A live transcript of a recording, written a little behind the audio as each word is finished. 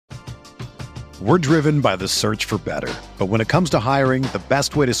We're driven by the search for better. But when it comes to hiring, the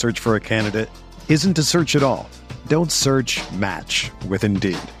best way to search for a candidate isn't to search at all. Don't search, match with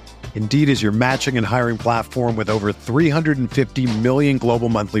Indeed. Indeed is your matching and hiring platform with over 350 million global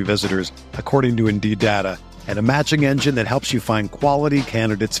monthly visitors, according to Indeed data, and a matching engine that helps you find quality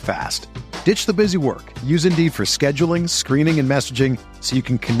candidates fast. Ditch the busy work. Use Indeed for scheduling, screening, and messaging so you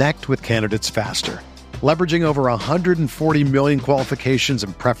can connect with candidates faster. Leveraging over 140 million qualifications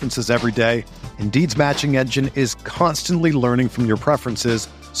and preferences every day, Indeed's matching engine is constantly learning from your preferences,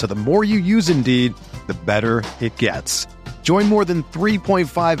 so the more you use Indeed, the better it gets. Join more than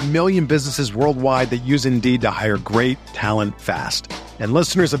 3.5 million businesses worldwide that use Indeed to hire great talent fast. And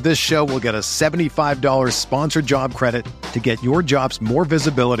listeners of this show will get a $75 sponsored job credit to get your jobs more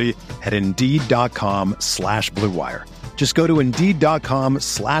visibility at Indeed.com/Blue Wire. Just go to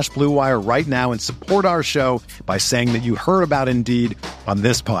Indeed.com/Blue Wire right now and support our show by saying that you heard about Indeed on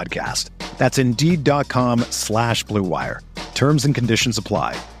this podcast. That's Indeed.com/Blue Wire. Terms and conditions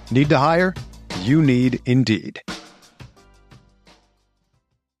apply. Need to hire? You need Indeed.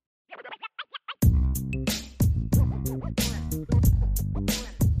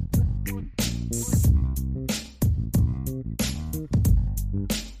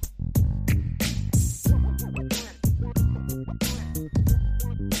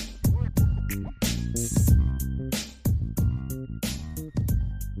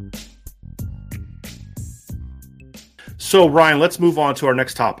 So, Ryan, let's move on to our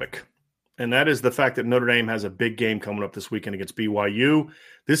next topic, and that is the fact that Notre Dame has a big game coming up this weekend against BYU.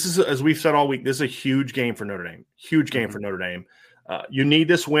 This is, as we've said all week, this is a huge game for Notre Dame. Huge game for Notre Dame. You need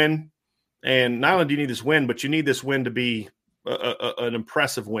this win, and not only do you need this win, but you need this win to be an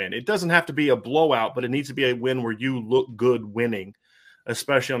impressive win. It doesn't have to be a blowout, but it needs to be a win where you look good winning,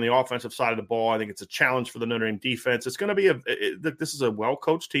 especially on the offensive side of the ball. I think it's a challenge for the Notre Dame defense. It's going to be this is a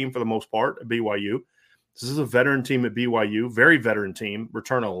well-coached team for the most part at BYU. This is a veteran team at BYU, very veteran team,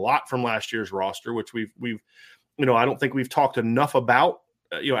 return a lot from last year's roster, which we've I don't think we've talked enough about,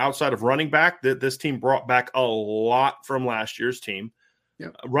 outside of running back, that this team brought back a lot from last year's team.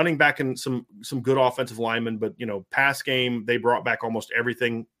 Yep. Running back and some good offensive linemen, but, pass game, they brought back almost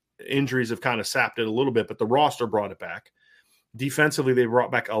everything. Injuries have kind of sapped it a little bit, but the roster brought it back. Defensively, they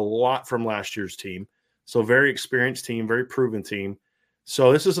brought back a lot from last year's team. So very experienced team, very proven team.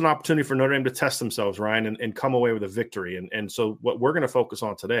 So this is an opportunity for Notre Dame to test themselves, Ryan, and come away with a victory. And so what we're going to focus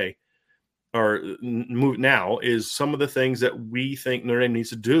on today, or move now, is some of the things that we think Notre Dame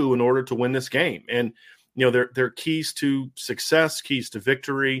needs to do in order to win this game. And, they're keys to success, keys to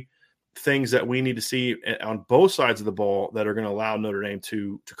victory, things that we need to see on both sides of the ball that are going to allow Notre Dame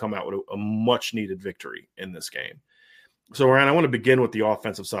to come out with a much-needed victory in this game. So, Ryan, I want to begin with the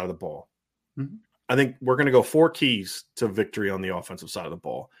offensive side of the ball. Mm-hmm. I think we're going to go 4 keys to victory on the offensive side of the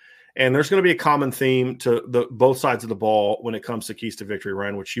ball. And there's going to be a common theme to both sides of the ball when it comes to keys to victory,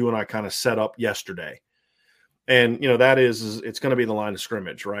 Ryan, which you and I kind of set up yesterday. And, that is it's going to be the line of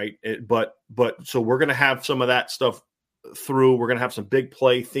scrimmage, right? But so we're going to have some of that stuff through. We're going to have some big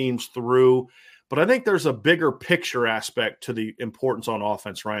play themes through. But I think there's a bigger picture aspect to the importance on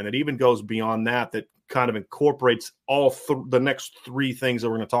offense, Ryan, that even goes beyond that kind of incorporates all the next 3 things that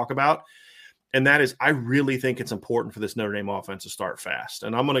we're going to talk about. And that is, I really think it's important for this Notre Dame offense to start fast.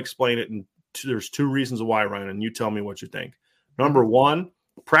 And I'm going to explain it. And there's 2 reasons why, Ryan, and you tell me what you think. Number 1,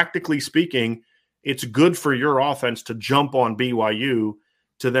 practically speaking, it's good for your offense to jump on BYU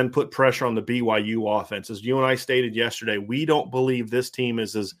to then put pressure on the BYU offense. As you and I stated yesterday, we don't believe this team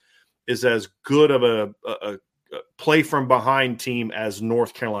is as good of a play from behind team as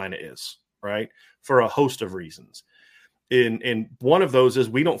North Carolina is, right? For a host of reasons. And one of those is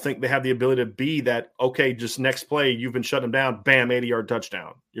we don't think they have the ability to be that, okay, just next play, you've been shutting them down, bam, 80-yard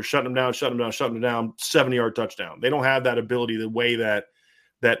touchdown. You're shutting them down, 70-yard touchdown. They don't have that ability the way that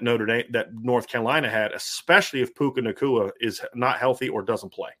Notre Dame, that North Carolina had, especially if Puka Nacua is not healthy or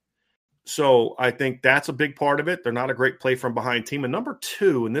doesn't play. So I think that's a big part of it. They're not a great play from behind team. And number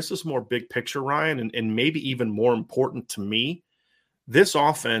 2, and this is more big picture, Ryan, and maybe even more important to me, this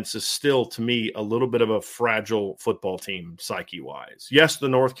offense is still, to me, a little bit of a fragile football team psyche-wise. Yes, the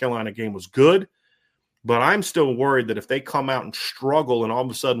North Carolina game was good, but I'm still worried that if they come out and struggle and all of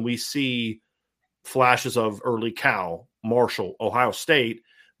a sudden we see flashes of early Cal, Marshall, Ohio State,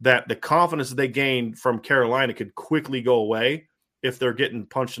 that the confidence that they gained from Carolina could quickly go away if they're getting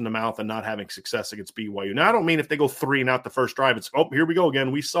punched in the mouth and not having success against BYU. Now, I don't mean if they go 3 and out the first drive, it's, oh, here we go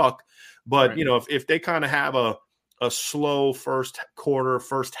again, we suck. But, right. If they kind of have a slow first quarter,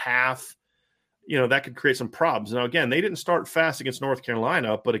 first half, that could create some problems. Now, again, they didn't start fast against North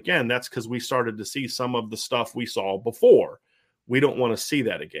Carolina, but again, that's because we started to see some of the stuff we saw before. We don't want to see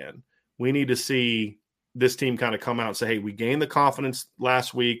that again. We need to see this team kind of come out and say, hey, we gained the confidence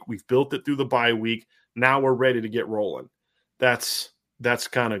last week. We've built it through the bye week. Now we're ready to get rolling. That's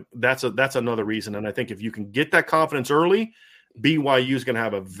another reason. And I think if you can get that confidence early, BYU is going to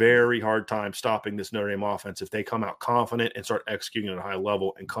have a very hard time stopping this Notre Dame offense if they come out confident and start executing at a high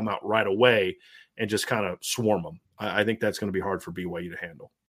level and come out right away and just kind of swarm them. I think that's going to be hard for BYU to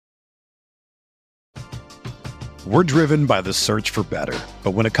handle. We're driven by the search for better.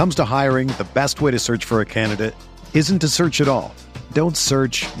 But when it comes to hiring, the best way to search for a candidate isn't to search at all. Don't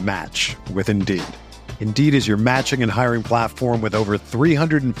search, match with Indeed. Indeed is your matching and hiring platform with over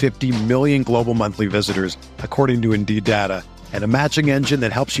 350 million global monthly visitors, according to Indeed data, and a matching engine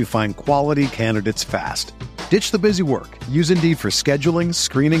that helps you find quality candidates fast. Ditch the busy work. Use Indeed for scheduling,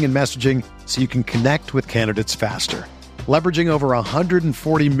 screening, and messaging so you can connect with candidates faster. Leveraging over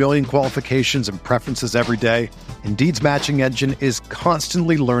 140 million qualifications and preferences every day, Indeed's matching engine is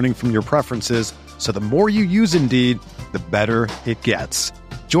constantly learning from your preferences, so the more you use Indeed, the better it gets.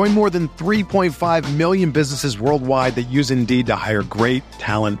 Join more than 3.5 million businesses worldwide that use Indeed to hire great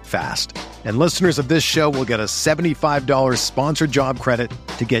talent fast. And listeners of this show will get a $75 sponsored job credit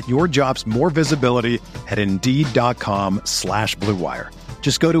to get your jobs more visibility at Indeed.com/Blue Wire.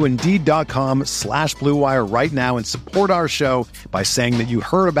 Just go to Indeed.com/Blue Wire right now and support our show by saying that you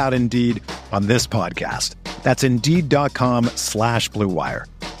heard about Indeed on this podcast. That's Indeed.com/Blue Wire.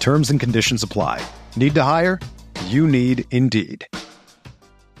 Terms and conditions apply. Need to hire? You need Indeed.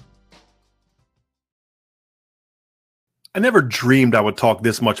 I never dreamed I would talk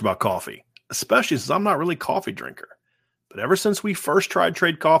this much about coffee, especially since I'm not really a coffee drinker. But ever since we first tried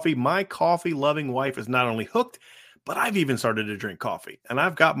Trade Coffee, my coffee-loving wife is not only hooked, but I've even started to drink coffee, and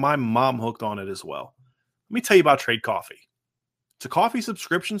I've got my mom hooked on it as well. Let me tell you about Trade Coffee. It's a coffee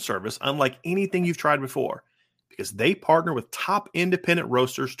subscription service unlike anything you've tried before because they partner with top independent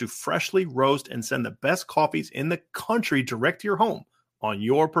roasters to freshly roast and send the best coffees in the country direct to your home on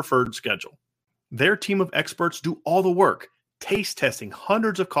your preferred schedule. Their team of experts do all the work, taste testing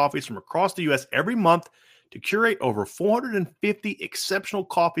hundreds of coffees from across the U.S. every month to curate over 450 exceptional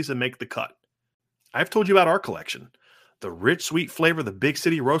coffees that make the cut. I've told you about our collection. The rich, sweet flavor of the Big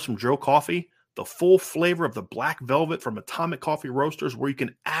City Roast from Joe Coffee, the full flavor of the Black Velvet from Atomic Coffee Roasters where you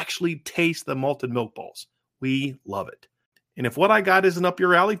can actually taste the malted milk balls. We love it. And if what I got isn't up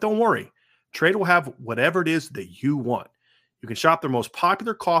your alley, don't worry. Trade will have whatever it is that you want. You can shop their most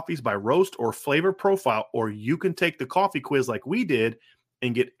popular coffees by roast or flavor profile, or you can take the coffee quiz like we did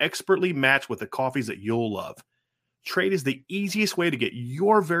and get expertly matched with the coffees that you'll love. Trade is the easiest way to get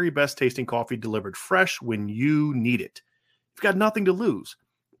your very best tasting coffee delivered fresh when you need it. You've got nothing to lose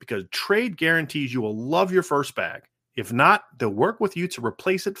because Trade guarantees you will love your first bag. If not, they'll work with you to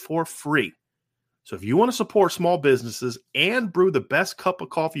replace it for free. So if you want to support small businesses and brew the best cup of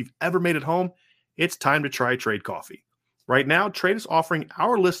coffee you've ever made at home, it's time to try Trade Coffee. Right now, Trade is offering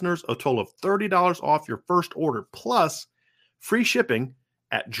our listeners a total of $30 off your first order plus free shipping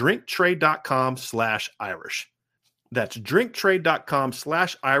at drinktrade.com/Irish. That's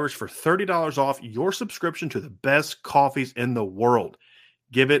drinktrade.com/Irish for $30 off your subscription to the best coffees in the world.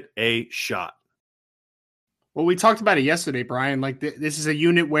 Give it a shot. Well, we talked about it yesterday, Brian. Like this is a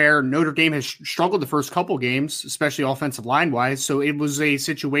unit where Notre Dame has struggled the first couple games, especially offensive line wise. So it was a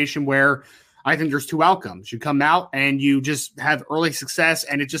situation where I think there's two outcomes. You come out and you just have early success,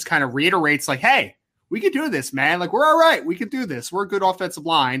 and it just kind of reiterates like, hey, we can do this, man. Like, we're all right. We can do this. We're a good offensive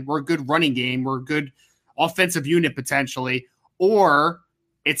line. We're a good running game. We're a good offensive unit potentially. Or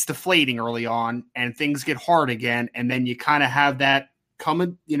it's deflating early on and things get hard again. And then you kind of have that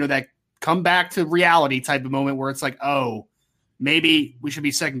come back to reality type of moment where it's like, oh, maybe we should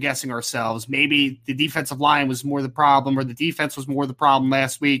be second guessing ourselves. Maybe the defensive line was more the problem, or the defense was more the problem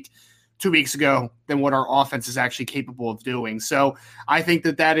last week, 2 weeks ago, than what our offense is actually capable of doing. So I think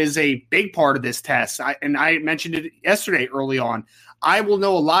that is a big part of this test. I mentioned it yesterday early on. I will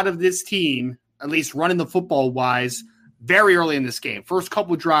know a lot of this team, at least running the football wise, very early in this game. First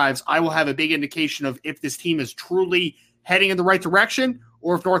couple of drives, I will have a big indication of if this team is truly heading in the right direction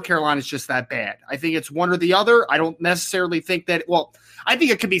or if North Carolina is just that bad. I think it's one or the other. I don't necessarily think that, well, I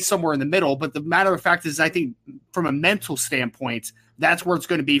think it could be somewhere in the middle, but the matter of fact is I think from a mental standpoint, that's where it's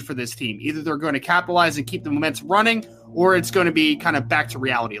going to be for this team. Either they're going to capitalize and keep the momentum running, or it's going to be kind of back to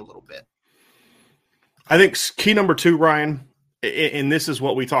reality a little bit. I think key number 2, Ryan, and this is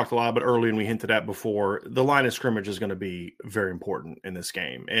what we talked a lot about early and we hinted at before, the line of scrimmage is going to be very important in this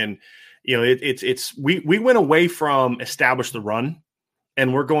game. And, you know, we went away from establish the run,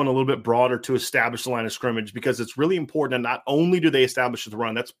 and we're going a little bit broader to establish the line of scrimmage because it's really important. And not only do they establish the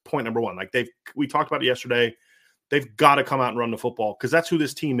run, that's point number 1. Like we talked about it yesterday, they've got to come out and run the football because that's who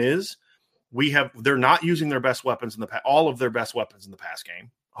this team is. They're not using their best weapons all of their best weapons in the pass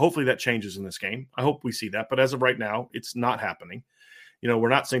game. Hopefully that changes in this game. I hope we see that. But as of right now, it's not happening. We're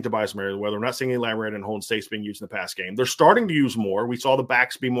not seeing Tobias Merriweather. We're not seeing Elaborate and Holden States being used in the pass game. They're starting to use more. We saw the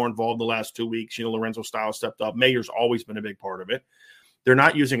backs be more involved the last 2 weeks. Lorenzo Stiles stepped up. Mayer's always been a big part of it. They're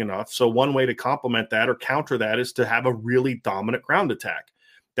not using enough. So one way to complement that or counter that is to have a really dominant ground attack.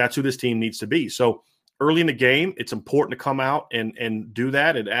 That's who this team needs to be. So early in the game, it's important to come out and do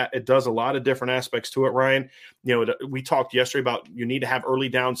that. It does a lot of different aspects to it, Ryan. We talked yesterday about you need to have early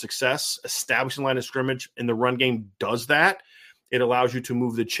down success. Establishing line of scrimmage in the run game does that. It allows you to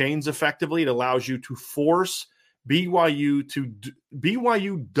move the chains effectively. It allows you to force BYU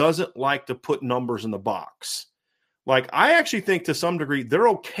BYU doesn't like to put numbers in the box. Like, I actually think to some degree they're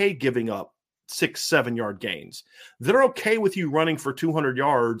okay giving up 6-7 yard gains. They're okay with you running for 200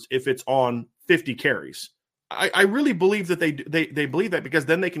 yards if it's on 50 carries. I really believe that they believe that, because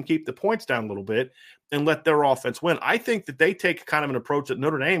then they can keep the points down a little bit and let their offense win. I think that they take kind of an approach that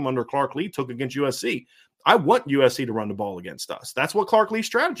Notre Dame under Clark Lee took against USC. I want USC to run the ball against us. That's what Clark Lee's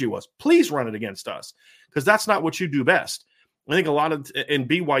strategy was. Please run it against us, because that's not what you do best. I think a lot of – and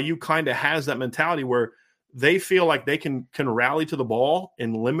BYU kind of has that mentality where they feel like they can rally to the ball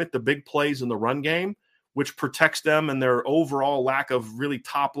and limit the big plays in the run game, which protects them and their overall lack of really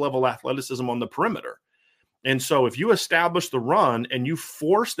top-level athleticism on the perimeter. And so if you establish the run and you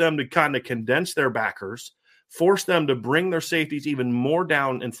force them to kind of condense their backers, force them to bring their safeties even more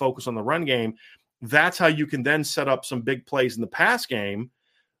down and focus on the run game, that's how you can then set up some big plays in the pass game.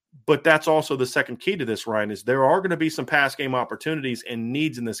 But that's also the second key to this, Ryan, is there are going to be some pass game opportunities and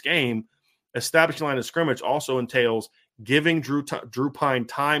needs in this game. Establishing line of scrimmage also entails giving Drew Pine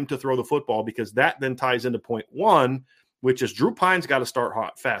time to throw the football, because that then ties into point one, which is Drew Pine's got to start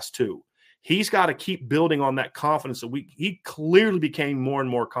hot fast too. He's got to keep building on that confidence. He clearly became more and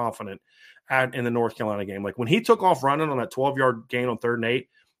more confident in the North Carolina game. Like when he took off running on that 12-yard gain on 3rd and 8,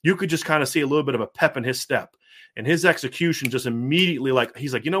 you could just kind of see a little bit of a pep in his step, and his execution just immediately, like,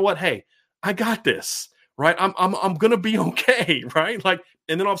 he's like, you know what? Hey, I got this, right? I'm going to be okay. Right. Like,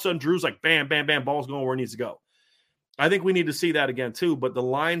 and then all of a sudden Drew's like, bam, bam, bam, ball's going where it needs to go. I think we need to see that again too, but the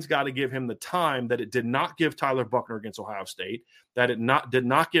line's got to give him the time that it did not give Tyler Buckner against Ohio State, that it did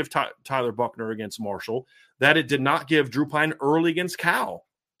not give Tyler Buckner against Marshall, that it did not give Drew Pine early against Cal,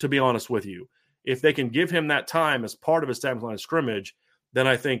 to be honest with you. If they can give him that time as part of his establishment line of scrimmage, then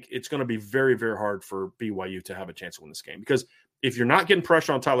I think it's going to be very, very hard for BYU to have a chance to win this game. Because if you're not getting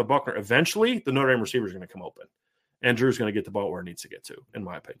pressure on Tyler Buckner, eventually the Notre Dame receiver is going to come open, and Drew's going to get the ball where it needs to get to, in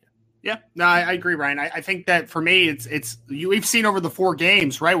my opinion. Yeah, no, I agree, Ryan. I think that for me, we've seen over the 4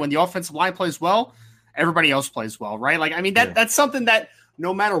 games, right? When the offensive line plays well, everybody else plays well, right? Like, I mean, that's something that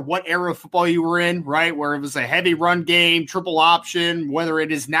no matter what era of football you were in, right, where it was a heavy run game, triple option, whether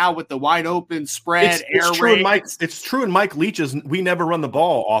it is now with the wide open spread, it's true in Mike Leach's we never run the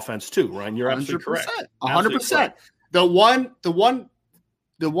ball offense too, Ryan. You're absolutely correct. 100%.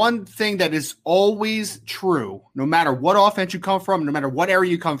 The one thing that is always true, no matter what offense you come from, no matter what area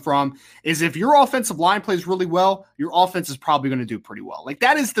you come from, is if your offensive line plays really well, your offense is probably going to do pretty well. Like,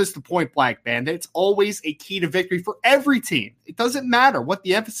 that is just the point blank, man. It's always a key to victory for every team. It doesn't matter what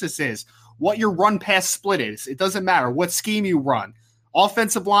the emphasis is, what your run pass split is. It doesn't matter what scheme you run.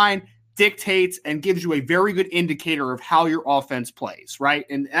 Offensive line dictates and gives you a very good indicator of how your offense plays, right?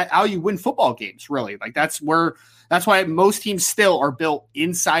 And how you win football games, really. Like, that's why most teams still are built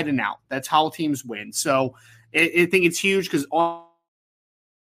inside and out. That's how teams win. So I think it's huge because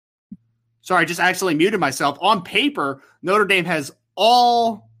sorry, I just accidentally muted myself. On paper, Notre Dame has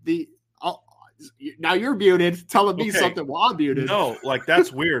now you're muted, telling me something while I'm muted. No, like,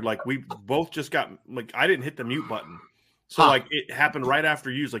 that's weird. Like, we both just got, like, I didn't hit the mute button. So, like, it happened right after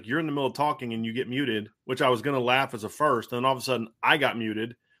you. Like, you're in the middle of talking and you get muted, which I was going to laugh as a first. And then all of a sudden I got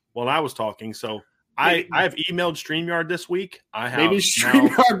muted while I was talking. So I have emailed StreamYard this week. Maybe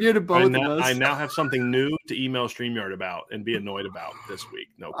StreamYard muted both of us. I now have something new to email StreamYard about and be annoyed about this week.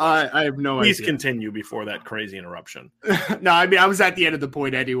 No, I have no idea. Please continue before that crazy interruption. No, I mean, I was at the end of the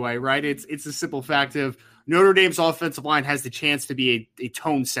point anyway, right? It's a simple fact of Notre Dame's offensive line has the chance to be a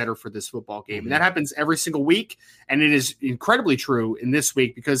tone setter for this football game. And that happens every single week. And it is incredibly true in this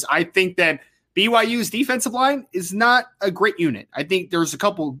week, because I think that BYU's defensive line is not a great unit. I think there's a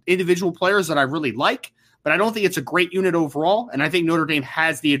couple individual players that I really like, but I don't think it's a great unit overall. And I think Notre Dame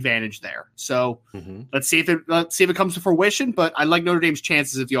has the advantage there. So let's see if it comes to fruition. But I like Notre Dame's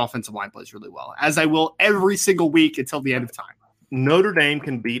chances if the offensive line plays really well, as I will every single week until the end of time. Notre Dame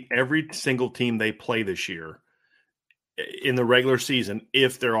can beat every single team they play this year in the regular season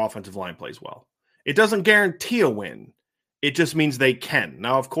if their offensive line plays well. It doesn't guarantee a win. It just means they can.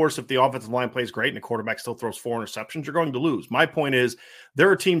 Now, of course, if the offensive line plays great and the quarterback still throws 4 interceptions, you're going to lose. My point is there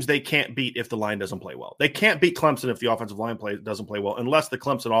are teams they can't beat if the line doesn't play well. They can't beat Clemson if the offensive line doesn't play well, unless the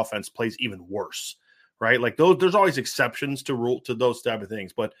Clemson offense plays even worse, right? Like there's always exceptions to those type of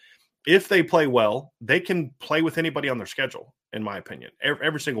things. But if they play well, they can play with anybody on their schedule, in my opinion,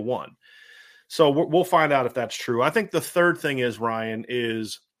 every single one. So we'll find out if that's true. I think the third thing is, Ryan,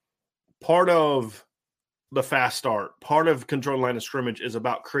 is part of the fast start, part of control line of scrimmage is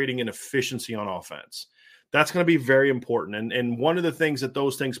about creating an efficiency on offense. That's going to be very important. And one of the things that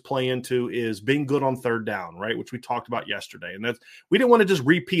those things play into is being good on third down, right? Which we talked about yesterday. And we didn't want to just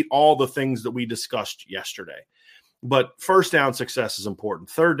repeat all the things that we discussed yesterday. But first down success is important.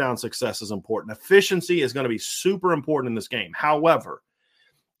 Third down success is important. Efficiency is going to be super important in this game. However,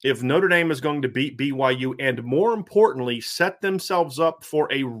 if Notre Dame is going to beat BYU and, more importantly, set themselves up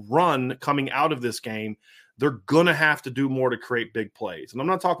for a run coming out of this game, they're going to have to do more to create big plays. And I'm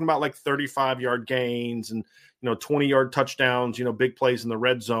not talking about like 35-yard gains and 20-yard touchdowns, big plays in the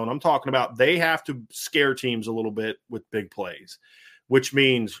red zone. I'm talking about they have to scare teams a little bit with big plays, which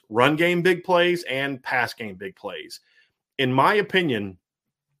means run game big plays and pass game big plays. In my opinion,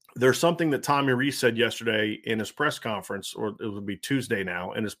 there's something that Tommy Rees said yesterday in his press conference, or it would be Tuesday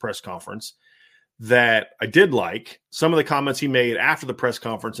now in his press conference, that I did like. Some of the comments he made after the press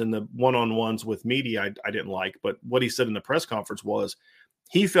conference and the one-on-ones with media I didn't like, but what he said in the press conference was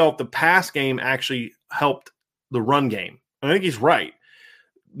he felt the pass game actually helped the run game. I think he's right.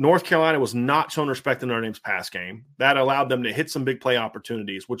 North Carolina was not showing respect in Notre Dame's pass game. That allowed them to hit some big play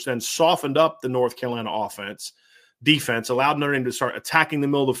opportunities, which then softened up the North Carolina defense, allowed Notre Dame to start attacking the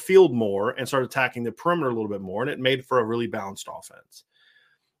middle of the field more and start attacking the perimeter a little bit more, and it made for a really balanced offense.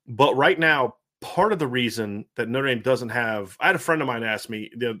 But right now, part of the reason that Notre Dame doesn't have – I had a friend of mine ask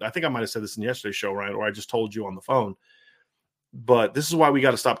me – I think I might have said this in yesterday's show, Ryan, or I just told you on the phone. But this is why we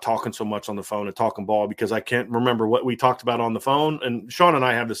got to stop talking so much on the phone and talking ball, because I can't remember what we talked about on the phone. And Sean and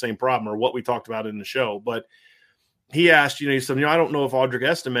I have the same problem, or what we talked about in the show. But he asked, he said, I don't know if Audric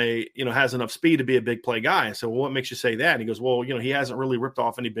Estime, has enough speed to be a big play guy. I said, well, what makes you say that? And he goes, well, he hasn't really ripped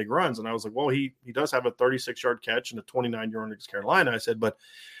off any big runs. And I was like, well, he does have a 36-yard catch and a 29-yard against Carolina. I said, well,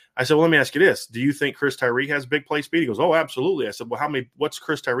 let me ask you this. Do you think Chris Tyree has big play speed? He goes, oh, absolutely. I said, well, what's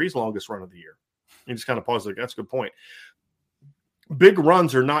Chris Tyree's longest run of the year? He just kind of paused, like, that's a good point. Big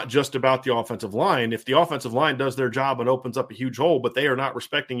runs are not just about the offensive line. If the offensive line does their job and opens up a huge hole, but they are not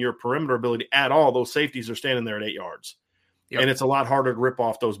respecting your perimeter ability at all, those safeties are standing there at 8 yards. Yep. And it's a lot harder to rip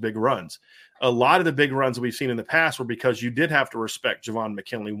off those big runs. A lot of the big runs that we've seen in the past were because you did have to respect Javon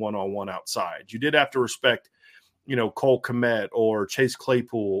McKinley one-on-one outside. You did have to respect, Cole Kmet or Chase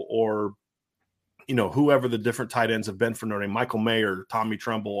Claypool or, whoever the different tight ends have been for Notre Dame, Michael Mayer, Tommy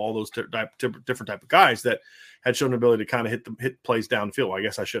Tremble, all those different type of guys that had shown the ability to kind of hit plays down the field. Well, I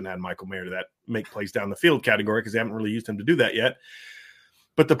guess I shouldn't add Michael Mayer to that make plays down the field category, because they haven't really used him to do that yet.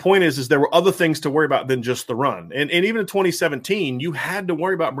 But the point is there were other things to worry about than just the run. And even in 2017, you had to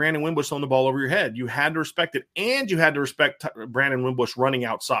worry about Brandon Wimbush throwing the ball over your head. You had to respect it, and you had to respect Brandon Wimbush running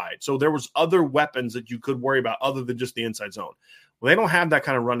outside. So there was other weapons that you could worry about other than just the inside zone. Well, they don't have that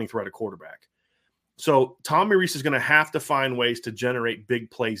kind of running threat at quarterback. So Tommy Rees is going to have to find ways to generate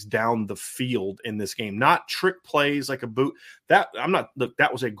big plays down the field in this game, not trick plays like a boot. That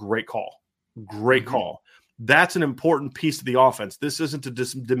was a great call. Great call. That's an important piece of the offense. This isn't to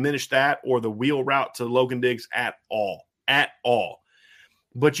diminish that or the wheel route to Logan Diggs at all.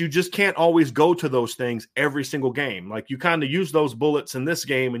 But you just can't always go to those things every single game. Like, you kind of use those bullets in this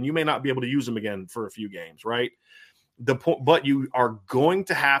game, and you may not be able to use them again for a few games, right? But you are going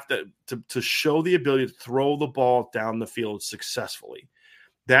to have to show the ability to throw the ball down the field successfully.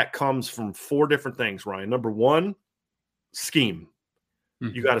 That comes from 4 different things, Ryan. Number 1, scheme.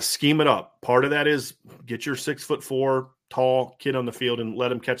 You got to scheme it up. Part of that is get your 6'4" tall kid on the field and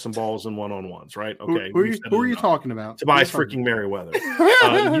let him catch some balls in one-on-ones, right? Okay. Who are you talking about? Tobias freaking Merriweather.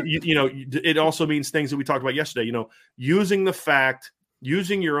 It also means things that we talked about yesterday.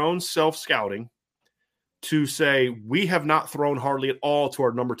 Using your own self-scouting to say, we have not thrown hardly at all to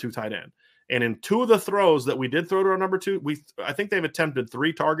our number 2 tight end. And in 2 of the throws that we did throw to our number 2, I think they've attempted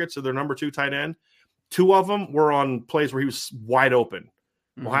 3 targets to their number 2 tight end. 2 of them were on plays where he was wide open.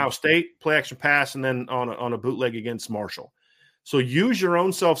 Ohio State, play action pass, and then on a bootleg against Marshall. So use your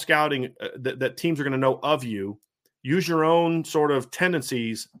own self-scouting that teams are going to know of you. Use your own sort of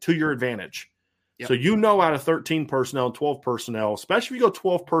tendencies to your advantage. Yep. So out of 13 personnel and 12 personnel, especially if you go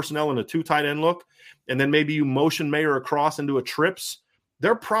 12 personnel in a 2 tight end look, and then maybe you motion Mayer across into a trips,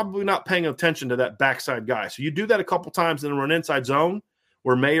 they're probably not paying attention to that backside guy. So you do that a couple times and then run inside zone.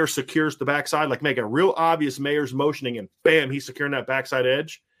 where Mayer secures the backside, like make a real obvious Mayer's motioning and bam, he's securing that backside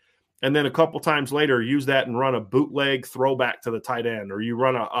edge. And then a couple times later, use that and run a bootleg throwback to the tight end, or you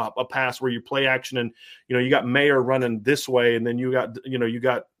run a pass where you play action and, you got Mayer running this way. And then you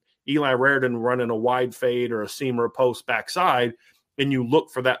got Eli Raridan running a wide fade or a seam or a post backside. And you look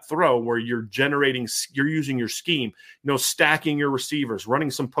for that throw where you're using your scheme, stacking your receivers,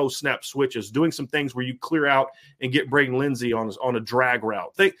 running some post snap switches, doing some things where you clear out and get Braden Lindsey on a drag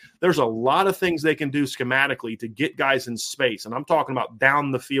route. There's a lot of things they can do schematically to get guys in space. And I'm talking about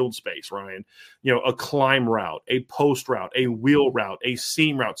down the field space, Ryan, a climb route, a post route, a wheel route, a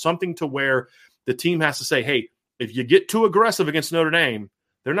seam route, something to where the team has to say, hey, if you get too aggressive against Notre Dame,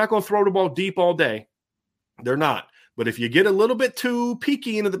 they're not going to throw the ball deep all day. They're not. But if you get a little bit too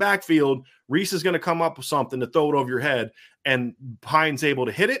peaky into the backfield, Reese is going to come up with something to throw it over your head, and Pine's able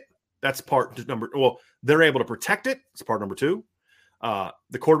to hit it. That's part number. Well, they're able to protect it. It's part number 2.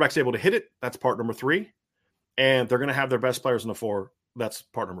 The quarterback's able to hit it. That's part number 3. And they're going to have their best players on the floor. That's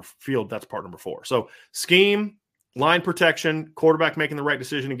part number field. That's part number 4. So scheme, line protection, quarterback making the right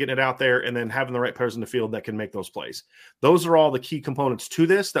decision and getting it out there, and then having the right players in the field that can make those plays. Those are all the key components to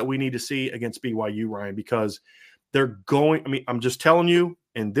this that we need to see against BYU, Ryan, because I'm just telling you,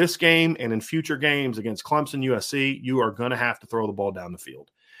 in this game and in future games against Clemson, USC, you are going to have to throw the ball down the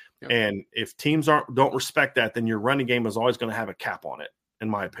field. Yep. And if teams don't respect that, then your running game is always going to have a cap on it, in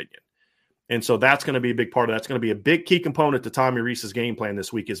my opinion. And so that's going to be a big part of that. It's going to be a big key component to Tommy Reese's game plan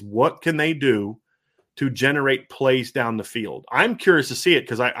this week is what can they do to generate plays down the field. I'm curious to see it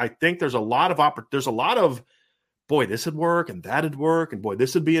because I think there's a lot of, boy, this would work and that would work, and boy,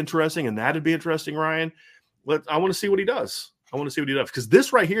 this would be interesting and that would be interesting, Ryan. I want to see what he does. Because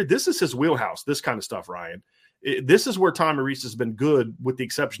this right here, this is his wheelhouse, this kind of stuff, Ryan. This is where Tommy Reese has been good, with the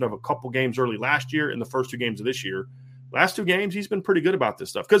exception of a couple games early last year and the first 2 games of this year. Last 2 games, he's been pretty good about this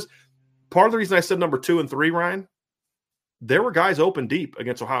stuff. Because part of the reason I said number 2 and 3, Ryan, there were guys open deep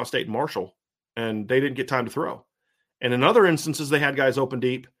against Ohio State and Marshall, and they didn't get time to throw. And in other instances, they had guys open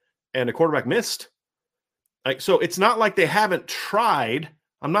deep, and the quarterback missed. So it's not like they haven't tried.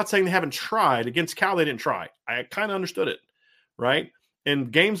 I'm not saying they haven't tried. Against Cal, they didn't try. I kind of understood it, right? In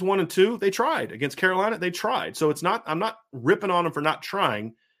games 1 and 2, they tried. Against Carolina, they tried. So I'm not ripping on them for not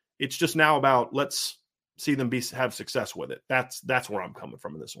trying. It's just now about let's see them have success with it. That's where I'm coming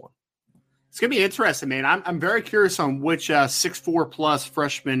from in this one. It's going to be interesting, man. I'm very curious on which 6'4 plus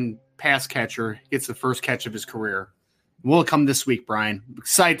freshman pass catcher gets the first catch of his career. Will it come this week, Brian? I'm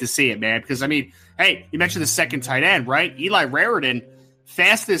excited to see it, man. Because, hey, you mentioned the second tight end, right? Eli Raridan,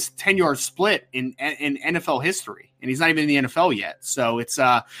 fastest 10-yard split in NFL history, and he's not even in the NFL yet. So it's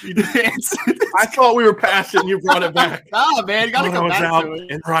I thought we were past it, and you brought it back. Oh man, you got to come back to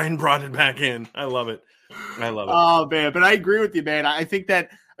it. And Ryan brought it back in. I love it. Oh man, but I agree with you, man. I think that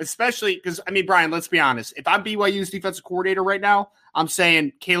especially because Brian, let's be honest. If I'm BYU's defensive coordinator right now, I'm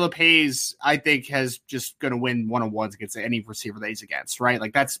saying Caleb Hayes, I think, has just going to win one-on-ones against any receiver that he's against, right?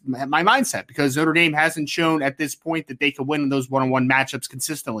 Like, that's my mindset, because Notre Dame hasn't shown at this point that they can win those one-on-one matchups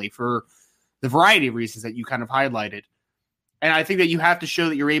consistently for the variety of reasons that you kind of highlighted. And I think that you have to show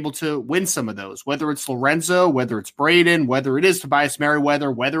that you're able to win some of those, whether it's Lorenzo, whether it's Braden, whether it is Tobias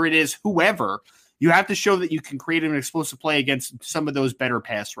Merriweather, whether it is whoever. You have to show that you can create an explosive play against some of those better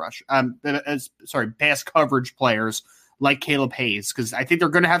pass coverage players like Caleb Hayes, because I think they're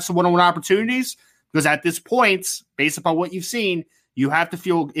going to have some one-on-one opportunities, because at this point, based upon what you've seen, you have to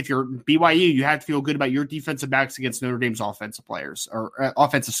feel, if you're BYU, you have to feel good about your defensive backs against Notre Dame's offensive players or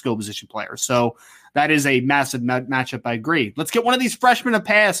offensive skill position players. So that is a massive matchup. I agree. Let's get one of these freshmen a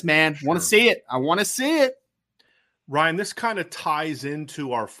pass, man. Want to see it. I want to see it. Ryan, this kind of ties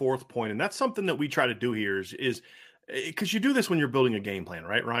into our 4th point, and that's something that we try to do here is because you do this when you're building a game plan,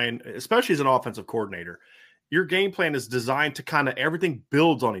 right, Ryan? Especially as an offensive coordinator. Your game plan is designed to kind of everything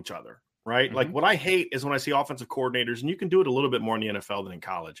builds on each other, right? Mm-hmm. Like, what I hate is when I see offensive coordinators, and you can do it a little bit more in the NFL than in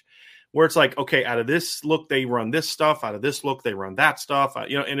college, where it's like, okay, out of this look, they run this stuff. Out of this look, they run that stuff.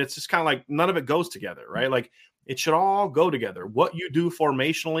 And it's just kind of like none of it goes together, right? Like, it should all go together. What you do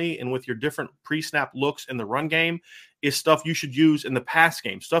formationally and with your different pre-snap looks in the run game is stuff you should use in the pass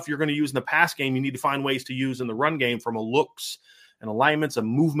game. Stuff you're going to use in the pass game, you need to find ways to use in the run game from a looks and alignments, a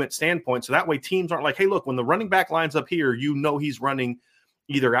movement standpoint. So that way teams aren't like, hey, look, when the running back lines up here, he's running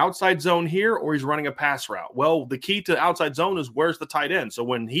either outside zone here or he's running a pass route. Well, the key to outside zone is where's the tight end. So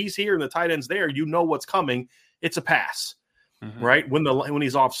when he's here and the tight end's there, you know what's coming. It's a pass, right? When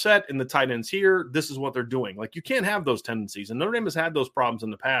he's offset and the tight end's here, this is what they're doing. Like, you can't have those tendencies. And Notre Dame has had those problems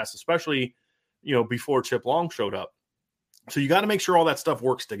in the past, especially, before Chip Long showed up. So you got to make sure all that stuff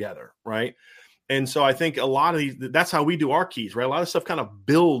works together, right? And so I think a lot of that's how we do our keys, right? A lot of stuff kind of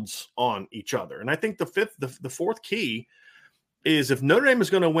builds on each other. And I think the fourth key is if Notre Dame is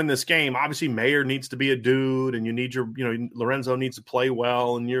going to win this game, obviously Mayer needs to be a dude and you need Lorenzo needs to play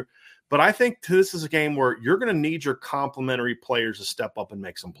well. But I think this is a game where you're going to need your complementary players to step up and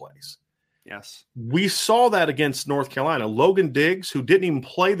make some plays. Yes. We saw that against North Carolina. Logan Diggs, who didn't even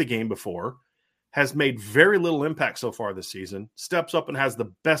play the game before, has made very little impact so far this season, steps up and has the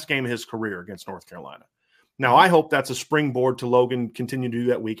best game of his career against North Carolina. Now, I hope that's a springboard to Logan continue to do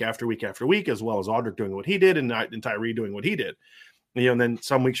that week after week after week, as well as Audric doing what he did and Tyree doing what he did. And then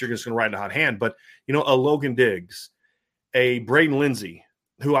some weeks you're just going to ride a hot hand. But, a Logan Diggs, a Braden Lindsey,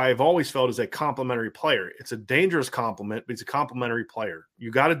 who I have always felt is a complimentary player. It's a dangerous compliment, but he's a complimentary player. You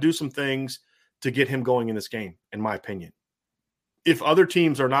got to do some things to get him going in this game, in my opinion. If other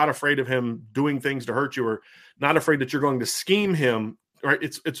teams are not afraid of him doing things to hurt you or not afraid that you're going to scheme him, right?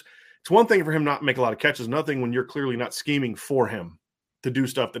 It's one thing for him not to make a lot of catches, another thing when you're clearly not scheming for him to do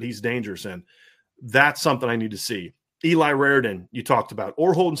stuff that he's dangerous in. That's something I need to see. Eli Raridan, you talked about,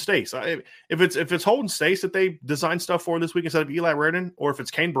 or Holden Stace. If it's Holden Stace that they designed stuff for this week instead of Eli Raridan, or if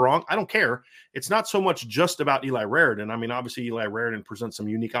it's Kane Barong, I don't care. It's not so much just about Eli Raridan. I mean, obviously Eli Raridan presents some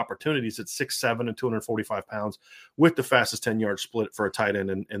unique opportunities at 6'7" and 245 pounds with the fastest 10-yard split for a tight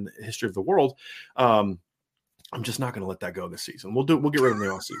end in the history of the world. I'm just not going to let that go this season. We'll get rid of him the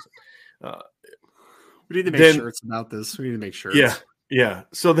offseason. We need to make shirts about this. We need to make shirts. Yeah.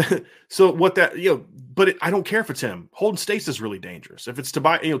 So what that, but I don't care if it's him. Holden Stace is really dangerous. If it's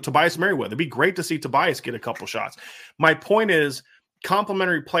Tobias Merriweather, it'd be great to see Tobias get a couple shots. My point is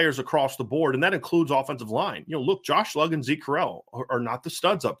complementary players across the board, and that includes offensive line. Look, Josh Lugg and Zeke Correll are not the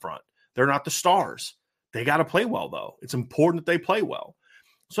studs up front. They're not the stars. They got to play well, though. It's important that they play well.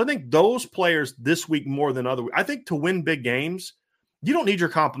 So I think those players this week more than other. I think to win big games, you don't need your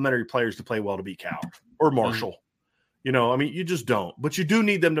complementary players to play well to beat Cal or Marshall. You just don't. But you do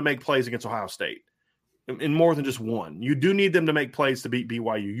need them to make plays against Ohio State in more than just one. You do need them to make plays to beat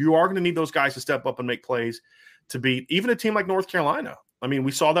BYU. You are going to need those guys to step up and make plays to beat even a team like North Carolina. I mean,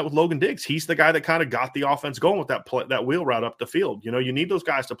 we saw that with Logan Diggs. He's the guy that kind of got the offense going with that wheel route up the field. You need those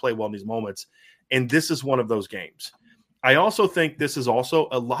guys to play well in these moments, and this is one of those games. I also think this is also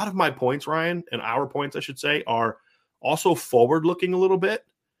a lot of my points, Ryan, and our points, I should say, are also forward-looking a little bit.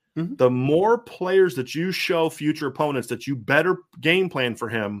 Mm-hmm. The more players that you show future opponents that you better game plan for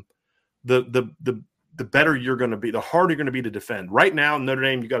him, the better you're going to be, the harder you're going to be to defend. Right now, Notre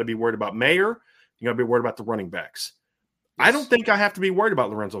Dame, you got to be worried about Mayer. You got to be worried about the running backs. Yes. I don't think I have to be worried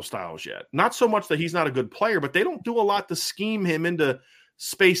about Lorenzo Styles yet. Not so much that he's not a good player, but they don't do a lot to scheme him into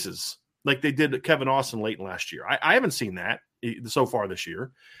spaces like they did Kevin Austin late last year. I haven't seen that so far this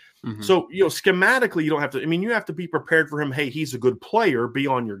year. Mm-hmm. So, schematically, you don't have to – you have to be prepared for him. Hey, he's a good player. Be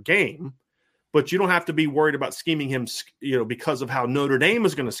on your game. But you don't have to be worried about scheming him, because of how Notre Dame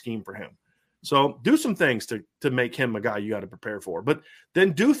is going to scheme for him. So do some things to make him a guy you got to prepare for. But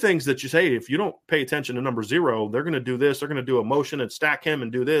then do things that you say, if you don't pay attention to number 0, they're going to do this. They're going to do a motion and stack him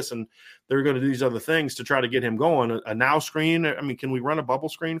and do this. And they're going to do these other things to try to get him going. A now screen. Can we run a bubble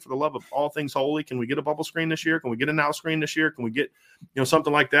screen for the love of all things holy? Can we get a bubble screen this year? Can we get a now screen this year? Can we get,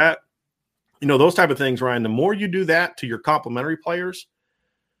 something like that? Those type of things, Ryan, the more you do that to your complementary players,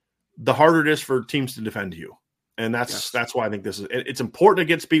 the harder it is for teams to defend you. And that's why I think it's important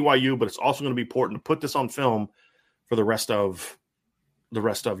against BYU, but it's also going to be important to put this on film for the rest of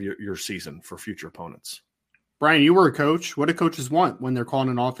your season for future opponents. Brian, you were a coach. What do coaches want when they're calling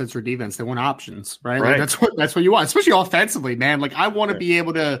an offense or defense? They want options, right? Like that's what you want, especially offensively, man. Like I want to be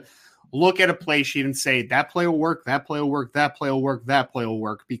able to look at a play sheet and say that play will work, that play will work, that play will work, that play will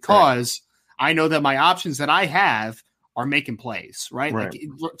work, because I know that my options that I have are making plays, right? Like,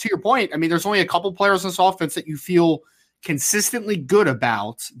 to your point, there's only a couple players in this offense that you feel consistently good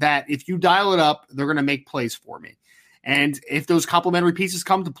about that if you dial it up, they're going to make plays for me. And if those complementary pieces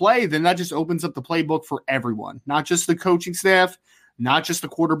come to play, then that just opens up the playbook for everyone, not just the coaching staff, not just the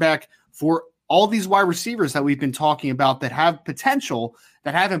quarterback, for all these wide receivers that we've been talking about that have potential,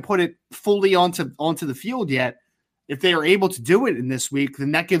 that haven't put it fully onto the field yet. If they are able to do it in this week,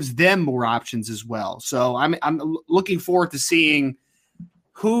 then that gives them more options as well. So I'm looking forward to seeing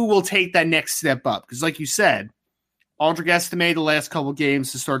who will take that next step up. Because like you said, Audric Estime the last couple of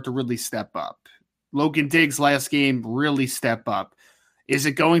games to start to really step up. Logan Diggs last game really step up. Is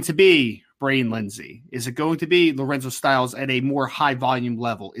it going to be Braden Lindsey? Is it going to be Lorenzo Styles at a more high volume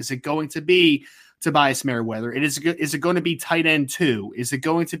level? Is it going to be Tobias Merriweather? Is it going to be tight end 2? Is it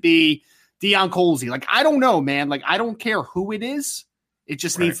going to be Deion Colsey? Like, I don't know, man. Like, I don't care who it is. It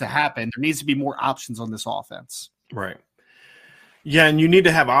just needs to happen. There needs to be more options on this offense. Right. Yeah, and you need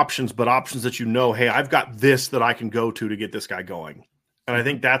to have options, but options that hey, I've got this that I can go to get this guy going. And I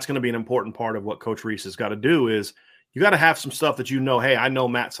think that's going to be an important part of what Coach Reese has got to do is you got to have some stuff that hey, I know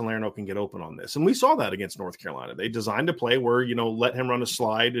Matt Salerno can get open on this. And we saw that against North Carolina. They designed a play where, let him run a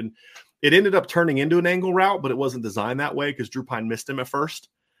slide, and it ended up turning into an angle route, but it wasn't designed that way because Drew Pine missed him at first.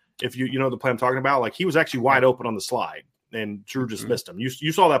 If you know the play I'm talking about, like he was actually wide open on the slide, and Drew just missed him.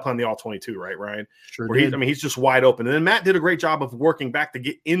 You saw that play on the All-22, right, Ryan? Sure where did. he's just wide open. And then Matt did a great job of working back to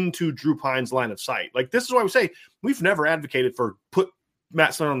get into Drew Pine's line of sight. Like, this is why we say we've never advocated for put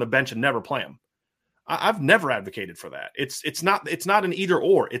Matt Salerno on the bench and never play him. I've never advocated for that. It's not an either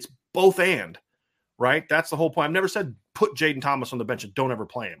or. It's both and, right? That's the whole point. I've never said put Jaden Thomas on the bench and don't ever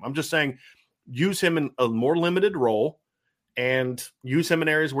play him. I'm just saying use him in a more limited role and use him in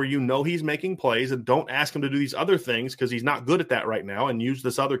areas where he's making plays, and don't ask him to do these other things because he's not good at that right now, and use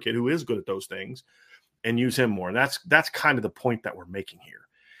this other kid who is good at those things and use him more. And that's kind of the point that we're making here.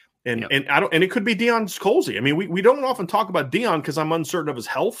 And and it could be Deion Colsey. I mean, we don't often talk about Deion because I'm uncertain of his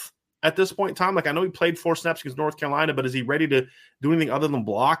health at this point in time. Like, I know he played 4 snaps against North Carolina, but is he ready to do anything other than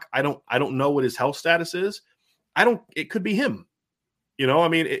block? I don't know what his health status is. It could be him. I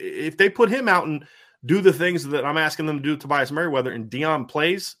mean, if they put him out and do the things that I'm asking them to do to Tobias Merriweather, and Deion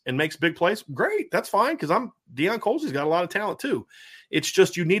plays and makes big plays, great. That's fine, because Deion Colsey's got a lot of talent too. It's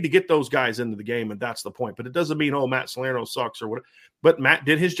just you need to get those guys into the game, and that's the point. But it doesn't mean, Matt Salerno sucks or whatever. But Matt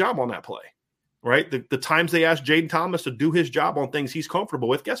did his job on that play, right? The times they asked Jaden Thomas to do his job on things he's comfortable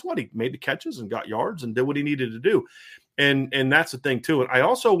with, guess what? He made the catches and got yards and did what he needed to do. And that's the thing too. And I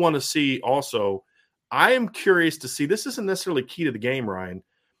also want to see I am curious to see, this isn't necessarily key to the game, Ryan,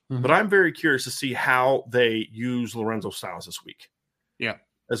 but I'm very curious to see how they use Lorenzo Styles this week. Yeah.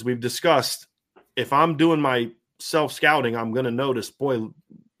 As we've discussed, if I'm doing my self-scouting, I'm going to notice, boy,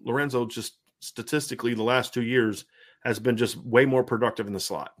 Lorenzo just statistically the last 2 years has been just way more productive in the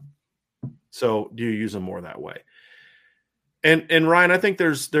slot. So do you use him more that way? And Ryan, I think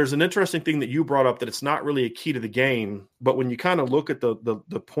there's an interesting thing that you brought up, that it's not really a key to the game, but when you kind of look at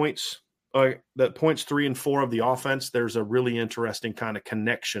the points, that points 3 and 4 of the offense, there's a really interesting kind of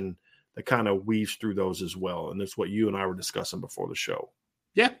connection that kind of weaves through those as well. And that's what you and I were discussing before the show.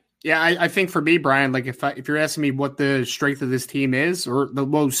 Yeah. Yeah. I think for me, Brian, like if you're asking me what the strength of this team is, or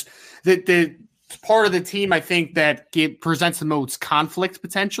the part of the team I think that presents the most conflict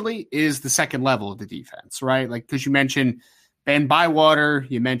potentially is the second level of the defense, right? Like, because you mentioned Ben Bywater,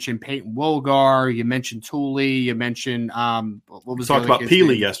 you mentioned Peyton Wogar, you mentioned Tooley, you mentioned what was talked about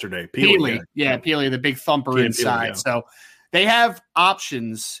Peely yesterday. Peely, the big thumper inside. Peely, yeah. So they have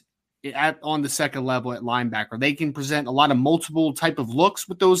options on the second level at linebacker. They can present a lot of multiple type of looks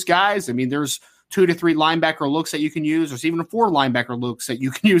with those guys. I mean, there's 2 to 3 linebacker looks that you can use. There's even 4 linebacker looks that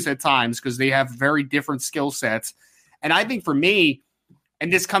you can use at times because they have very different skill sets. And I think for me,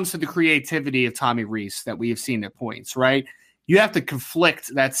 and this comes to the creativity of Tommy Reese that we have seen at points, right? You have to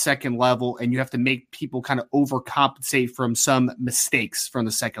conflict that second level, and you have to make people kind of overcompensate from some mistakes from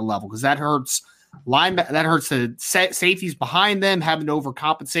the second level, because that hurts the safeties behind them having to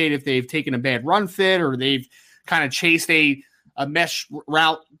overcompensate if they've taken a bad run fit or they've kind of chased a mesh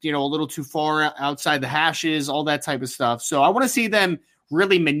route, a little too far outside the hashes, all that type of stuff. So I want to see them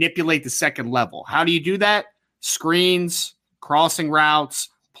really manipulate the second level. How do you do that? Screens, crossing routes,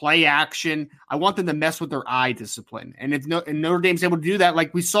 play action. I want them to mess with their eye discipline. And if Notre Dame's able to do that,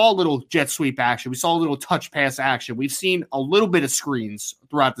 like we saw a little jet sweep action, we saw a little touch pass action, we've seen a little bit of screens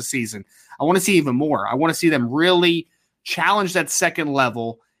throughout the season. I want to see even more. I want to see them really challenge that second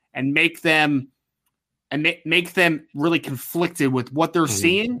level and make them really conflicted with what they're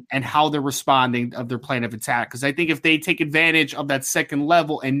seeing and how they're responding of their plan of attack. Because I think if they take advantage of that second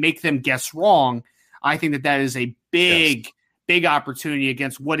level and make them guess wrong, I think that is a big opportunity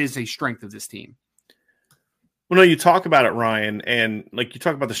against what is a strength of this team. Well, no, you talk about it, Ryan, and like you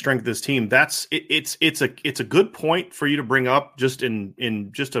talk about the strength of this team. It's a good point for you to bring up just in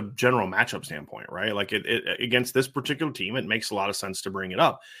just a general matchup standpoint, right? Like it against this particular team, it makes a lot of sense to bring it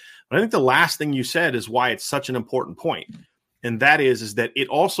up. But I think the last thing you said is why it's such an important point, and that is that it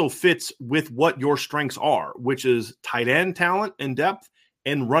also fits with what your strengths are, which is tight end talent and depth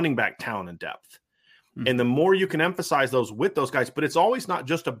and running back talent and depth. And the more you can emphasize those with those guys, but it's always not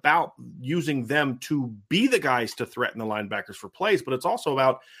just about using them to be the guys to threaten the linebackers for plays, but it's also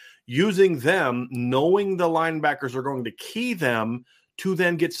about using them, knowing the linebackers are going to key them to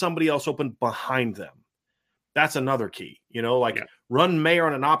then get somebody else open behind them. That's another key, run Mayer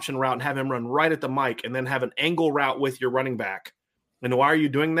on an option route and have him run right at the mic and then have an angle route with your running back. And why are you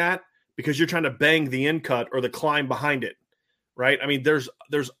doing that? Because you're trying to bang the in cut or the climb behind it, right? I mean, there's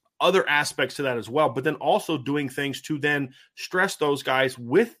other aspects to that as well, but then also doing things to then stress those guys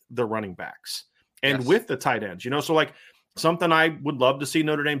with the running backs and with the tight ends, so like something I would love to see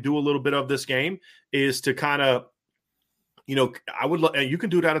Notre Dame do a little bit of this game is to kind of, you can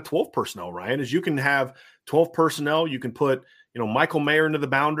do it out of 12 personnel, Ryan, is you can have 12 personnel. You can put, Michael Mayer into the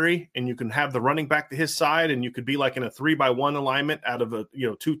boundary, and you can have the running back to his side, and you could be like in a 3-by-1 alignment out of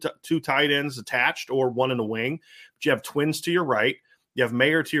two tight ends attached or one in a wing. But you have twins to your right. You have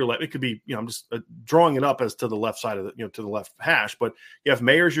Mayer to your left. It could be, I'm just drawing it up as to the left side of to the left hash, but you have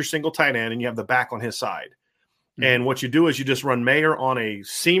Mayer as your single tight end, and you have the back on his side. Mm-hmm. And what you do is you just run Mayer on a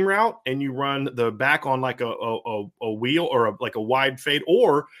seam route, and you run the back on like a wheel or like a wide fade,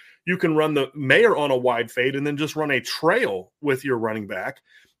 or you can run the Mayer on a wide fade and then just run a trail with your running back.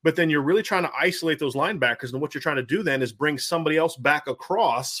 But then you're really trying to isolate those linebackers. And what you're trying to do then is bring somebody else back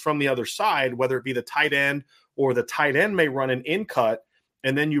across from the other side, whether it be the tight end or the tight end may run an in cut,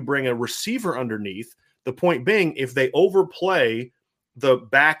 and then you bring a receiver underneath. The point being, if they overplay the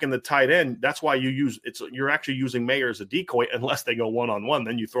back and the tight end, that's why you're actually using Mayer as a decoy, unless they go one-on-one,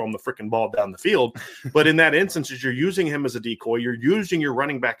 then you throw him the freaking ball down the field. But in that instance, you're using him as a decoy, you're using your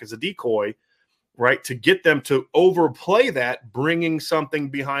running back as a decoy, right, to get them to overplay that, bringing something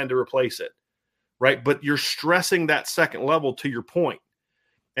behind to replace it, right? But you're stressing that second level to your point.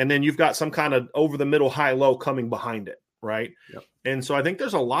 And then you've got some kind of over the middle, high, low coming behind it, right? Yep. And so I think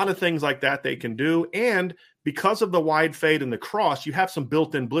there's a lot of things like that they can do. And because of the wide fade and the cross, you have some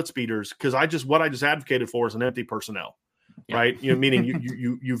built-in blitz beaters, because what I just advocated for is an empty personnel, right? Meaning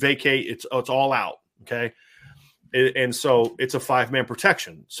you vacate, it's all out, okay? And so it's a 5-man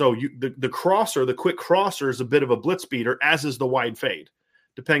protection. So the crosser, the quick crosser, is a bit of a blitz beater, as is the wide fade,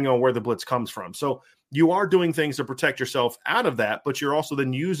 depending on where the blitz comes from. So you are doing things to protect yourself out of that, but you're also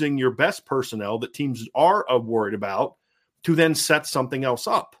then using your best personnel that teams are worried about to then set something else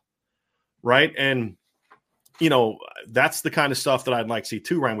up, right? And that's the kind of stuff that I'd like to see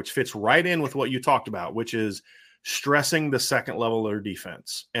too, Ryan, which fits right in with what you talked about, which is stressing the second level of their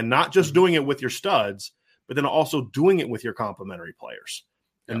defense, and not just doing it with your studs, but then also doing it with your complementary players.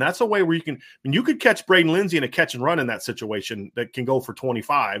 And that's a way where you could catch Braden Lindsey in a catch and run in that situation that can go for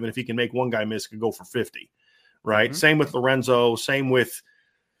 25. And if he can make one guy miss, it could go for 50, right? Mm-hmm. Same with Lorenzo, same with,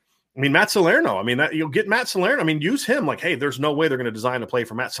 Matt Salerno. Get Matt Salerno. Use him. Like, hey, there's no way they're going to design a play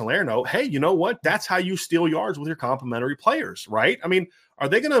for Matt Salerno. Hey, you know what? That's how you steal yards with your complementary players, right? Are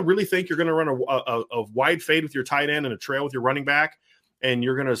they going to really think you're going to run a wide fade with your tight end and a trail with your running back, and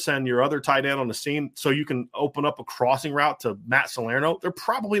you're going to send your other tight end on the seam so you can open up a crossing route to Matt Salerno? They're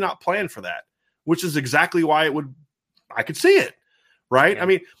probably not planned for that, which is exactly why I could see it, right?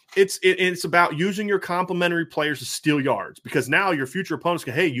 Yeah. It's about using your complementary players to steal yards, because now your future opponents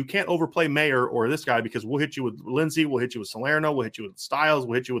go, hey, you can't overplay Mayer or this guy, because we'll hit you with Lindsey, we'll hit you with Salerno, we'll hit you with Styles,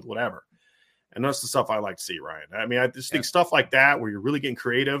 we'll hit you with whatever. And that's the stuff I like to see, Ryan. I just think stuff like that, where you're really getting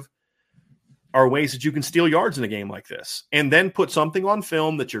creative, are ways that you can steal yards in a game like this, and then put something on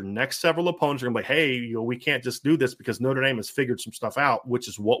film that your next several opponents are going to be like, hey, we can't just do this because Notre Dame has figured some stuff out, which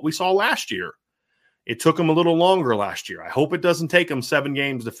is what we saw last year. It took them a little longer last year. I hope it doesn't take them 7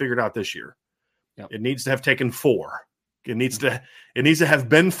 games to figure it out this year. Yep. It needs to have taken 4. It needs to have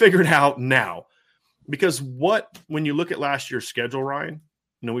been figured out now. Because when you look at last year's schedule, Ryan,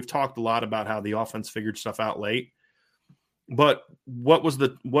 we've talked a lot about how the offense figured stuff out late. But what was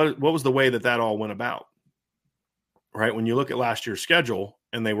the way that all went about? Right? When you look at last year's schedule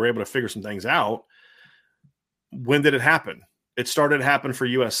and they were able to figure some things out, when did it happen? It started to happen for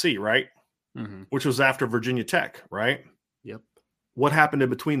USC, right? Mm-hmm. Which was after Virginia Tech, right? Yep. What happened in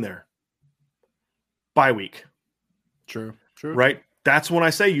between there? Bye week. True. Right? That's when I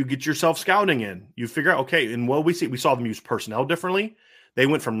say you get yourself scouting in. You figure out, okay, and what we saw them use personnel differently. They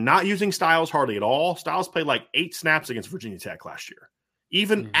went from not using Styles hardly at all. Styles played like 8 snaps against Virginia Tech last year.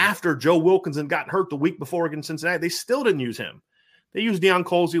 Even after Joe Wilkinson got hurt the week before against Cincinnati, they still didn't use him. They used Deion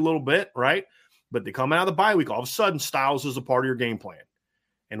Colsey a little bit, right? But they come out of the bye week, all of a sudden Styles is a part of your game plan.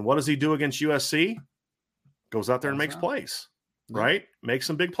 And what does he do against USC? Goes out there and makes plays, right? Makes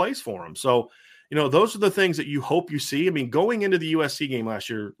some big plays for him. So, those are the things that you hope you see. Going into the USC game last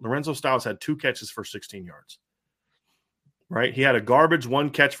year, Lorenzo Styles had 2 catches for 16 yards, right? He had a garbage 1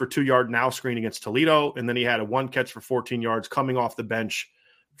 catch for 2-yard now screen against Toledo, and then he had a 1 catch for 14 yards coming off the bench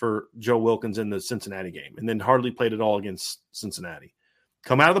for Joe Wilkins in the Cincinnati game, and then hardly played at all against Cincinnati.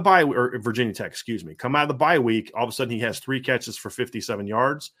 Come out of the bye, or Virginia Tech, excuse me. Come out of the bye week, all of a sudden he has 3 catches for 57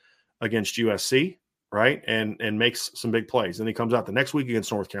 yards against USC, right? And makes some big plays. Then he comes out the next week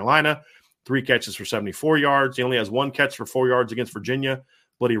against North Carolina, 3 catches for 74 yards. He only has 1 catch for 4 yards against Virginia,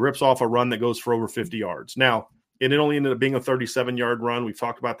 but he rips off a run that goes for over 50 yards. Now, and it only ended up being a 37-yard run. We've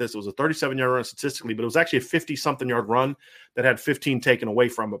talked about this. It was a 37-yard run statistically, but it was actually a 50-something-yard run that had 15 taken away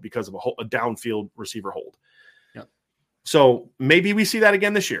from it because of a downfield receiver hold. Yep. So maybe we see that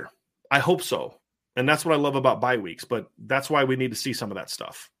again this year. I hope so. And that's what I love about bye weeks, but that's why we need to see some of that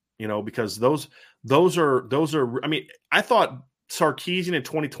stuff, because those are, I mean, I thought Sarkisian in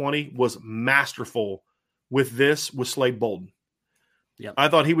 2020 was masterful with Slade Bolden. Yep. I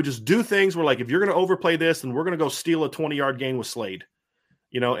thought he would just do things where, like, if you're going to overplay this, then we're going to go steal a 20-yard gain with Slade,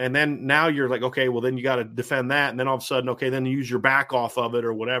 and then now you're like, okay, well, then you got to defend that. And then all of a sudden, okay, then you use your back off of it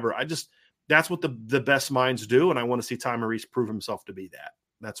or whatever. That's what the best minds do. And I want to see Ty Maurice prove himself to be that.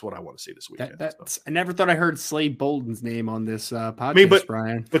 That's what I want to see this weekend. I never thought I heard Slade Bolden's name on this podcast,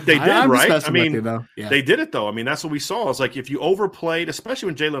 Brian. But they did, right? I mean, they did it, though. I mean, that's what we saw. It's like if you overplayed, especially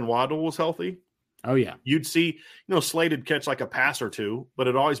when Jalen Waddle was healthy, oh, yeah, you'd see, Slade would catch like a pass or two, but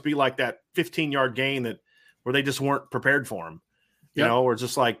it'd always be like that 15-yard gain where they just weren't prepared for him, or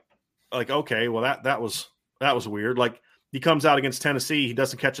just like, okay, well, that was weird. Like, he comes out against Tennessee, he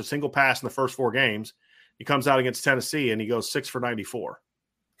doesn't catch a single pass in the first 4 games. He comes out against Tennessee and he goes 6 for 94.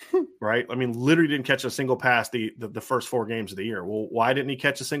 Right? I mean, literally didn't catch a single pass the first 4 games of the year. Well, why didn't he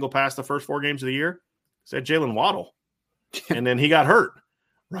catch a single pass the first 4 games of the year? Said Jalen Waddle. And then he got hurt.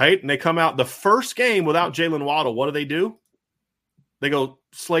 Right? And they come out the first game without Jalen Waddle. What do? They go,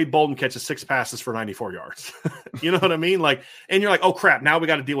 Slade Bolden catches 6 passes for 94 yards. You know what I mean? Like, and you're like, oh crap, now we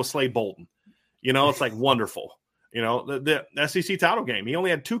got to deal with Slade Bolden. It's like wonderful. The SEC title game. He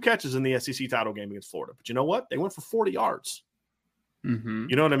only had 2 catches in the SEC title game against Florida. But you know what? They went for 40 yards. Mm-hmm.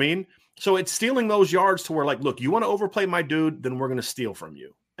 You know what I mean? So it's stealing those yards to where, like, look, you want to overplay my dude, then we're going to steal from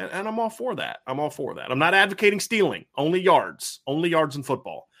you. And I'm all for that. I'm not advocating stealing. Only yards in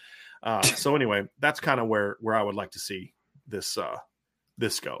football. So anyway, that's kind of where I would like to see this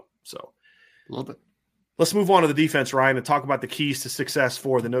go. So a little bit. Let's move on to the defense, Ryan, and talk about the keys to success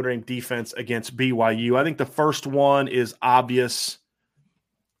for the Notre Dame defense against BYU. I think the first one is obvious.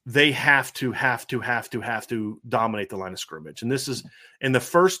 They have to dominate the line of scrimmage. And this is in the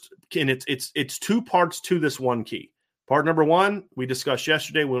first, and it's 2 parts to this one key. Part number 1, we discussed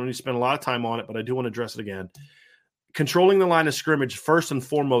yesterday. We only spent a lot of time on it, but I do want to address it again. Controlling the line of scrimmage first and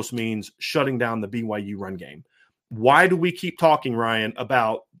foremost means shutting down the BYU run game. Why do we keep talking, Ryan,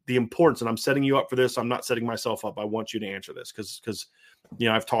 about the importance? And I'm setting you up for this. I'm not setting myself up. I want you to answer this because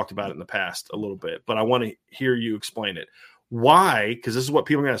I've talked about it in the past a little bit, but I want to hear you explain it. Why? Because this is what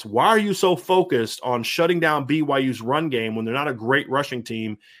people are going to ask. Why are you so focused on shutting down BYU's run game when they're not a great rushing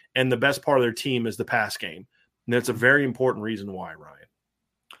team and the best part of their team is the pass game? And that's a very important reason why, Ryan.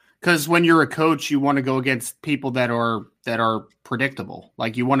 Because when you're a coach, you want to go against people that are predictable.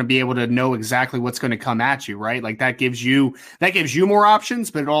 Like, you want to be able to know exactly what's going to come at you, right? Like, that gives you more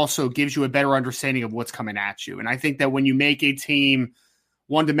options, but it also gives you a better understanding of what's coming at you. And I think that when you make a team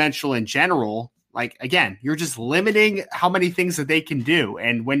one-dimensional in general, like, again, you're just limiting how many things that they can do.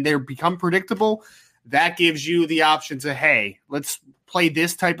 And when they become predictable, that gives you the option to, hey, let's play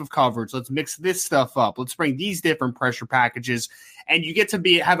this type of coverage. Let's mix this stuff up. Let's bring these different pressure packages. And you get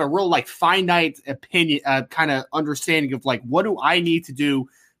to have a real, like, finite opinion, kind of understanding of, like, what do I need to do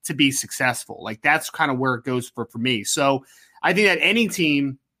to be successful? Like, that's kind of where it goes for me. So I think that any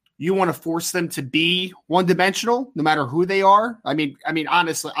team, you want to force them to be one-dimensional, no matter who they are. I mean,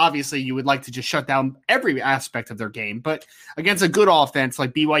 honestly, obviously, you would like to just shut down every aspect of their game. But against a good offense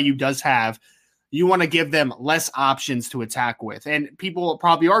like BYU does have, you want to give them less options to attack with. And people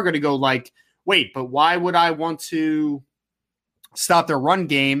probably are going to go like, wait, but why would I want to stop their run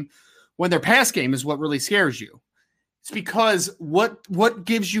game when their pass game is what really scares you? It's because what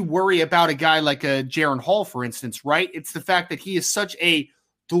gives you worry about a guy like a Jaron Hall, for instance, right? It's the fact that he is such a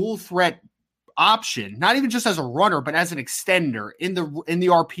dual threat option, not even just as a runner, but as an extender in the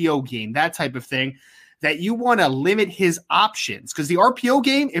RPO game, that type of thing, that you want to limit his options. Because the RPO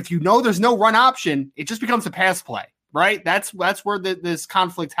game, if you know there's no run option, it just becomes a pass play, right? That's where this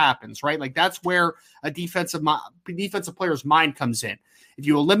conflict happens, right? Like, that's where a defensive player's mind comes in. If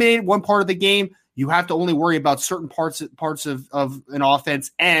you eliminate one part of the game, you have to only worry about certain parts of an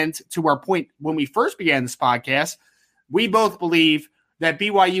offense. And to our point, when we first began this podcast, we both believe that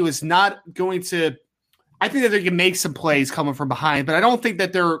BYU is not going to – I think that they can make some plays coming from behind, but I don't think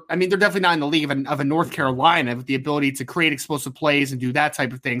that they're definitely not in the league of a North Carolina with the ability to create explosive plays and do that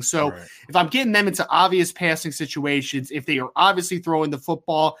type of thing. So right. If I'm getting them into obvious passing situations, if they are obviously throwing the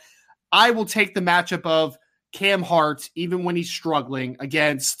football, I will take the matchup of Cam Hart, even when he's struggling,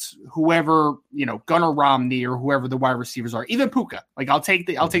 against whoever, Gunnar Romney or whoever the wide receivers are, even Puka. Like, I'll take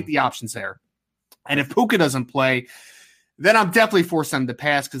the options there. And if Puka doesn't play, then I'm definitely forcing them to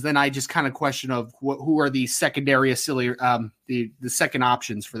pass because then I just kind of question of who are the secondary the second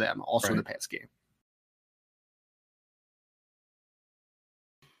options for them also in the pass game.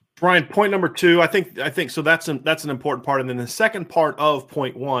 Brian, point number 2, I think so. That's an important part. And then the second part of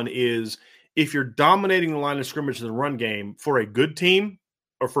point 1 is if you're dominating the line of scrimmage in the run game for a good team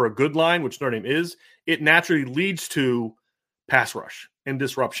or for a good line, which Notre Dame is, it naturally leads to pass rush and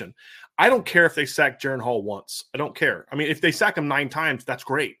disruption. I don't care if they sack Jaren Hall once. I don't care. I mean, if they sack him 9 times, that's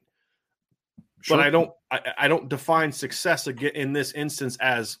great. Sure. But I don't define success in this instance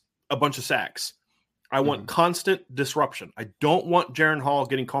as a bunch of sacks. I want constant disruption. I don't want Jaren Hall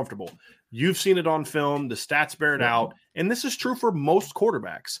getting comfortable. You've seen it on film. The stats bear it out. And this is true for most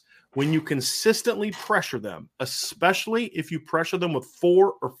quarterbacks. When you consistently pressure them, especially if you pressure them with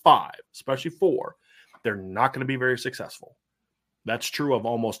 4 or 5, especially 4, they're not going to be very successful. That's true of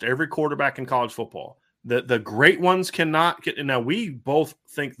almost every quarterback in college football. The great ones cannot get – now, we both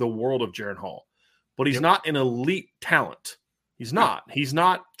think the world of Jaren Hall, but he's not an elite talent. He's not. He's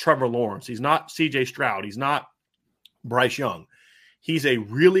not Trevor Lawrence. He's not C.J. Stroud. He's not Bryce Young. He's a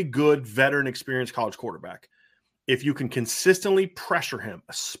really good, veteran, experienced college quarterback. If you can consistently pressure him,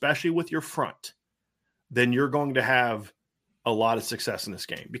 especially with your front, then you're going to have a lot of success in this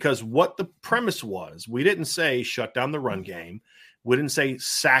game. Because what the premise was, we didn't say shut down the run game. We didn't say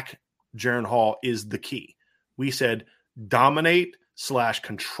sack Jaren Hall is the key. We said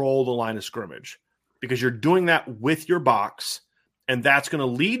dominate/control the line of scrimmage. Because you're doing that with your box, and that's going to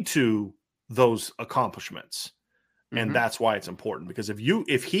lead to those accomplishments. And that's why it's important. Because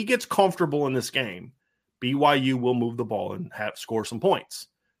if he gets comfortable in this game, BYU will move the ball and score some points.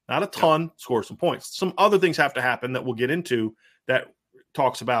 Not a ton, score some points. Some other things have to happen that we'll get into that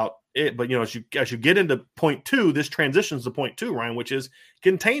talks about it. But, as you get into point 2, this transitions to point 2, Ryan, which is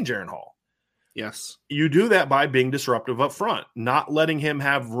contain Jaren Hall. Yes. You do that by being disruptive up front, not letting him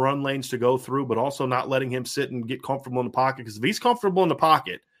have run lanes to go through, but also not letting him sit and get comfortable in the pocket. Because if he's comfortable in the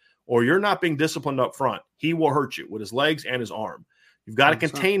pocket or you're not being disciplined up front, he will hurt you with his legs and his arm. You've got to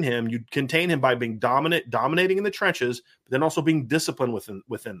contain him. You contain him by being dominating in the trenches, but then also being disciplined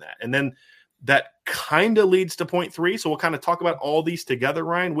within that. And then that kind of leads to point 3. So we'll kind of talk about all these together,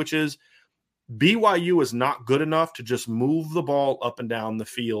 Ryan, which is BYU is not good enough to just move the ball up and down the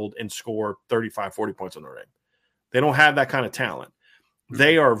field and score 35, 40 points on the game. They don't have that kind of talent.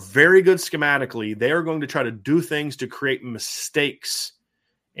 They are very good schematically. They are going to try to do things to create mistakes.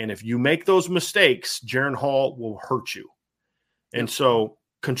 And if you make those mistakes, Jaren Hall will hurt you. And so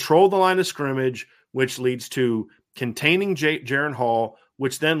control the line of scrimmage, which leads to containing Jaren Hall,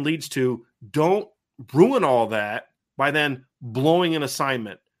 which then leads to don't ruin all that by then blowing an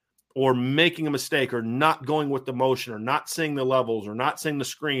assignment or making a mistake or not going with the motion or not seeing the levels or not seeing the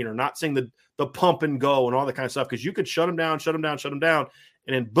screen or not seeing the pump and go and all that kind of stuff. Because you could shut them down, and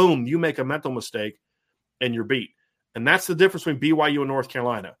then boom, you make a mental mistake and you're beat. And that's the difference between BYU and North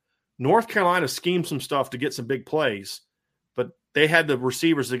Carolina. North Carolina schemed some stuff to get some big plays, but they had the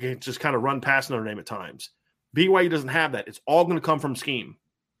receivers that can just kind of run past Notre Dame at times. BYU doesn't have that. It's all going to come from scheme,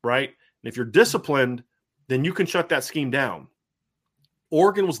 right? And if you're disciplined, then you can shut that scheme down.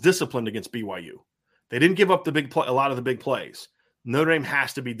 Oregon was disciplined against BYU. They didn't give up a lot of the big plays. Notre Dame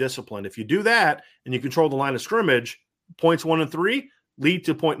has to be disciplined. If you do that and you control the line of scrimmage, points 1 and 3 lead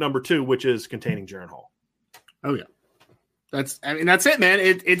to point number 2, which is containing Jaren Hall. Oh yeah, that's it, man.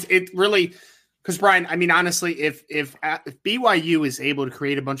 It really, because Brian, I mean, honestly, if BYU is able to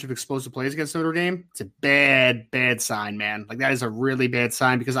create a bunch of explosive plays against Notre Dame, it's a bad sign, man. Like that is a really bad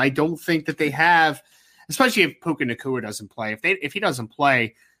sign because I don't think that they have, especially if Puka Nacua doesn't play. If he doesn't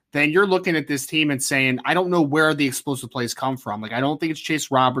play, then you're looking at this team and saying, I don't know where the explosive plays come from. Like I don't think it's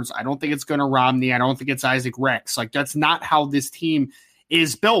Chase Roberts. I don't think it's Gunnar Romney. I don't think it's Isaac Rex. Like that's not how this team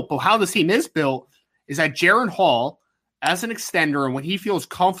is built. But how this team is built is that Jaren Hall, as an extender, and when he feels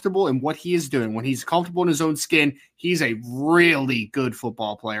comfortable in what he is doing, when he's comfortable in his own skin, he's a really good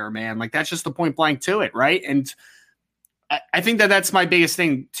football player, man. Like that's just the point blank to it, right? And I think that's my biggest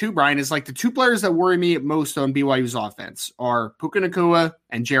thing too, Brian, is like the two players that worry me most on BYU's offense are Puka Nacua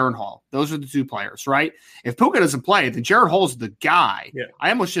and Jaren Hall. Those are the two players, right? If Puka doesn't play, then Jaren Hall's the guy. Yeah. I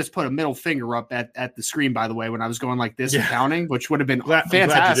almost just put a middle finger up at the screen, by the way, when I was going like this and counting, which would have been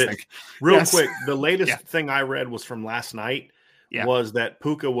fantastic. Real quick, the latest thing I read was from last night was that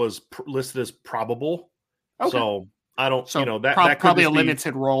Puka was listed as probable. Okay. So I don't, that probably a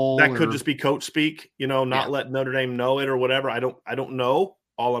limited role. That could just be coach speak, not let Notre Dame know it or whatever. I don't know.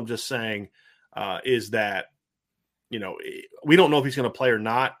 All I'm just saying is that, we don't know if he's going to play or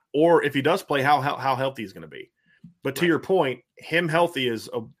not, or if he does play, how healthy he's going to be. But to your point, him healthy is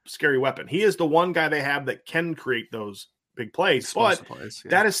a scary weapon. He is the one guy they have that can create those big plays. But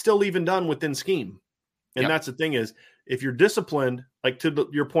that is still even done within scheme. And that's the thing is, if you're disciplined, like to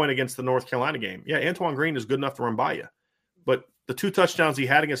your point against the North Carolina game, Antoine Green is good enough to run by you. But the 2 touchdowns he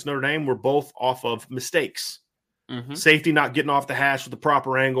had against Notre Dame were both off of mistakes. Safety not getting off the hash with the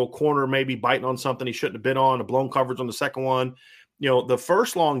proper angle, corner maybe biting on something he shouldn't have been on, a blown coverage on the second one. The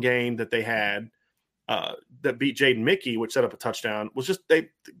first long gain that they had that beat Jaden Mickey, which set up a touchdown, was just a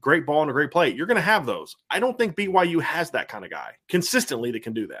great ball and a great play. You're going to have those. I don't think BYU has that kind of guy consistently that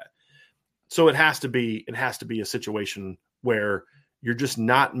can do that. So it has to be a situation where you're just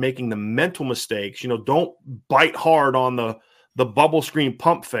not making the mental mistakes. Don't bite hard on the bubble screen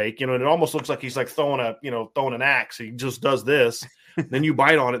pump fake. And it almost looks like he's like throwing an axe. He just does this, then you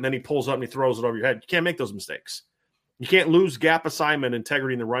bite on it, and then he pulls up and he throws it over your head. You can't make those mistakes. You can't lose gap assignment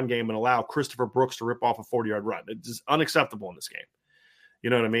integrity in the run game and allow Christopher Brooks to rip off a 40-yard run. It's unacceptable in this game.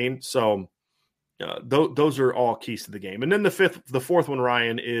 You know what I mean? So those are all keys to the game. And then the fourth one,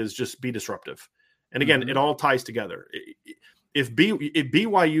 Ryan, is just be disruptive. And again, it all ties together. If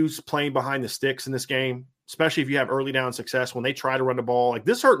BYU's playing behind the sticks in this game, especially if you have early down success, when they try to run the ball, like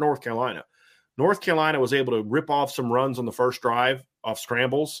this hurt North Carolina. North Carolina was able to rip off some runs on the first drive off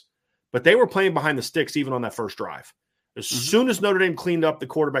scrambles, but they were playing behind the sticks even on that first drive. As soon as Notre Dame cleaned up the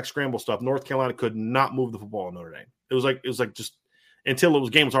quarterback scramble stuff, North Carolina could not move the football in Notre Dame. It was like just until the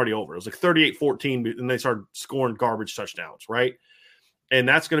game was already over. It was like 38-14, and they started scoring garbage touchdowns, right? And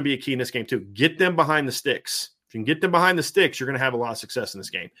that's going to be a key in this game too. Get them behind the sticks. If you can get them behind the sticks, you're going to have a lot of success in this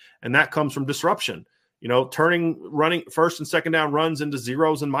game. And that comes from disruption. Running first and second down runs into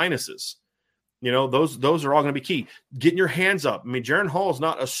zeros and minuses. Those are all going to be key. Getting your hands up. I mean, Jaron Hall is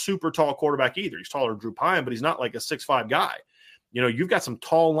not a super tall quarterback either. He's taller than Drew Pine, but he's not like a 6'5" guy. You've got some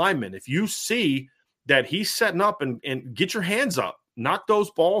tall linemen. If you see that he's setting up and get your hands up, knock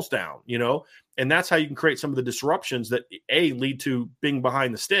those balls down, and that's how you can create some of the disruptions that lead to being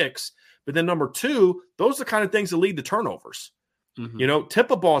behind the sticks. But then number 2, those are the kind of things that lead to turnovers.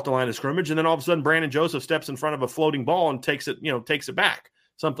 Tip a ball at the line of scrimmage, and then all of a sudden Brandon Joseph steps in front of a floating ball and takes it back,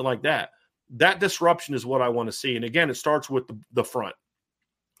 something like that. That disruption is what I want to see. And again, it starts with the front.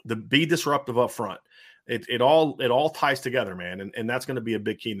 Be disruptive up front. It all ties together, man. And that's going to be a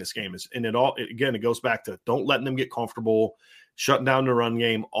big key in this game. It goes back to don't letting them get comfortable, shutting down the run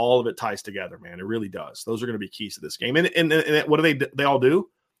game. All of it ties together, man. It really does. Those are going to be keys to this game. And what do they all do?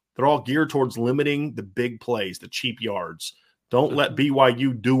 They're all geared towards limiting the big plays, the cheap yards. Don't let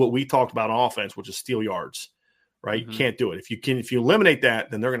BYU do what we talked about on offense, which is steal yards, right? You can't do it. If you eliminate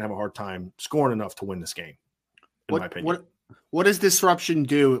that, then they're going to have a hard time scoring enough to win this game, in my opinion. What does disruption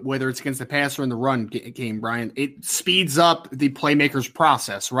do, whether it's against the pass or in the run game, Brian? It speeds up the playmaker's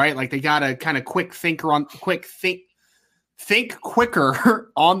process, right? Like they got to kind of think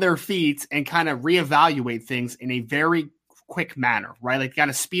quicker on their feet and kind of reevaluate things in a very quick manner, right? Like got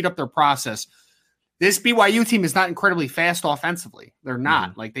to speed up their process. This BYU team is not incredibly fast offensively. They're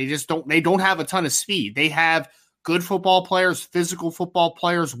not. Like they don't have a ton of speed. They have good football players, physical football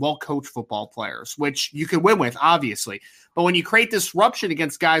players, well-coached football players, which you can win with, obviously. But when you create disruption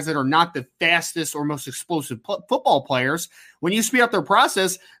against guys that are not the fastest or most explosive football players, when you speed up their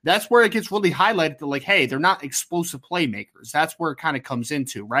process, that's where it gets really highlighted that, like, hey, they're not explosive playmakers. That's where it kind of comes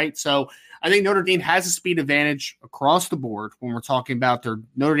into, right? So I think Notre Dame has a speed advantage across the board when we're talking about their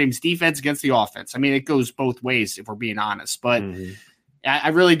Notre Dame's defense against the offense. I mean, it goes both ways if we're being honest. But I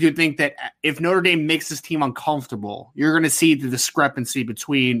really do think that if Notre Dame makes this team uncomfortable, you're going to see the discrepancy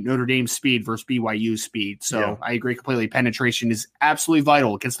between Notre Dame's speed versus BYU's speed. So I agree completely. Penetration is absolutely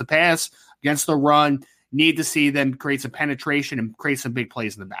vital against the pass, against the run. Need to see them create some penetration and create some big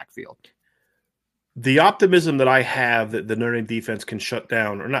plays in the backfield. The optimism that I have that the Notre Dame defense can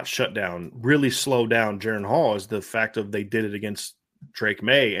really slow down Jaron Hall is the fact of they did it against Drake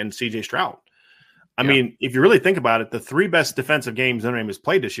May and CJ Stroud. I mean, if you really think about it, the 3 best defensive games Notre Dame has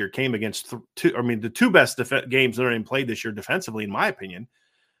played this year came against the 2 best games Notre Dame played this year defensively, in my opinion,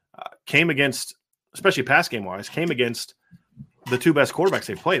 came against, especially pass game wise, came against the 2 best quarterbacks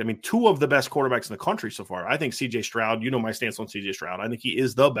they've played. I mean, 2 of the best quarterbacks in the country so far. I think CJ Stroud, my stance on CJ Stroud. I think he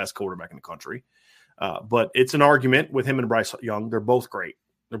is the best quarterback in the country. But it's an argument with him and Bryce Young. They're both great.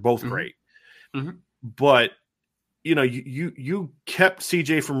 Great. But you kept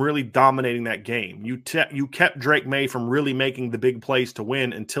CJ from really dominating that game. You kept Drake May from really making the big plays to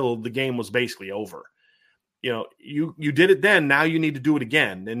win until the game was basically over. You did it then. Now you need to do it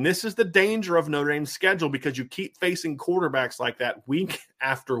again. And this is the danger of Notre Dame's schedule because you keep facing quarterbacks like that week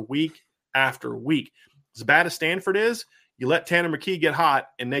after week after week. As bad as Stanford is, you let Tanner McKee get hot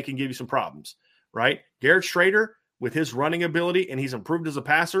and they can give you some problems, right? Garrett Schrader, with his running ability, and he's improved as a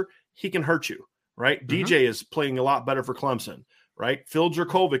passer, he can hurt you. right? DJ is playing a lot better for Clemson, right? Phil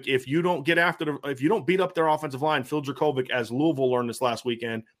Jurkovec, if you don't beat up their offensive line, Phil Jurkovec, as Louisville learned this last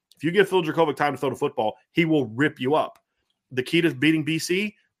weekend, if you give Phil Jurkovec time to throw the football, he will rip you up. The key to beating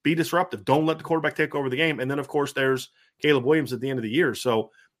BC, be disruptive. Don't let the quarterback take over the game. And then, of course, there's Caleb Williams at the end of the year.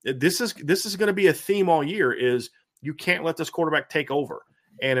 So this is going to be a theme all year is you can't let this quarterback take over.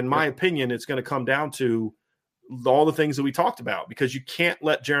 And in my opinion, it's going to come down to all the things that we talked about, because you can't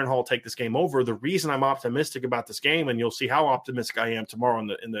let Jaren Hall take this game over. The reason I'm optimistic about this game, and you'll see how optimistic I am tomorrow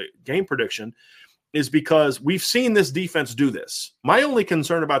in the game prediction, is because we've seen this defense do this. My only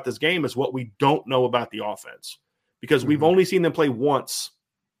concern about this game is what we don't know about the offense, because we've only seen them play once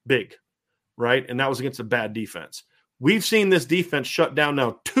big, right? And that was against a bad defense. We've seen this defense shut down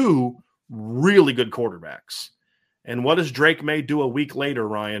now 2 really good quarterbacks. And what does Drake May do a week later,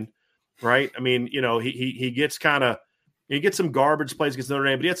 Ryan? Right? I mean, he gets some garbage plays against Notre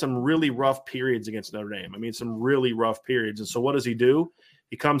Dame, but he had some really rough periods against Notre Dame. I mean, some really rough periods. And so what does he do?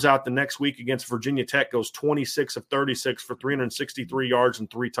 He comes out the next week against Virginia Tech, goes 26 of 36 for 363 yards and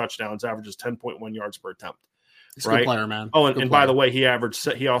 3 touchdowns, averages 10.1 yards per attempt. He's a good player, man. Oh, and by the way, he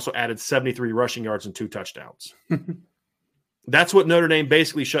also added 73 rushing yards and 2 touchdowns. That's what Notre Dame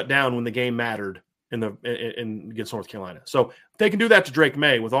basically shut down when the game mattered against North Carolina. So if they can do that to Drake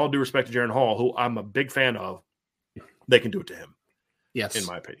May, with all due respect to Jaren Hall, who I'm a big fan of, they can do it to him. Yes. In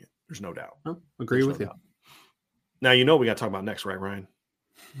my opinion. There's no doubt. Agree with you. Now, we got to talk about next, right, Ryan?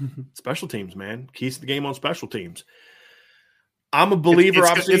 Special teams, man. Keys to the game on special teams. I'm a believer.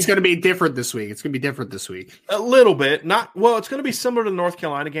 It's going to be different this week. It's going to be different this week. A little bit. It's going to be similar to the North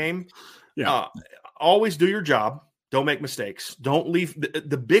Carolina game. Yeah. Always do your job. Don't make mistakes. Don't leave.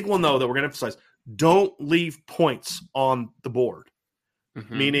 The big one, though, that we're going to emphasize, don't leave points on the board,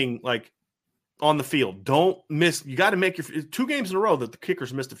 meaning like on the field. Don't miss. You got to make your 2 games in a row that the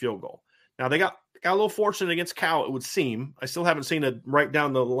kickers missed a field goal. Now, they got a little fortunate against Cal, it would seem. I still haven't seen a right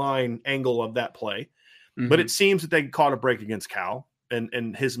down the line angle of that play, but it seems that they caught a break against Cal,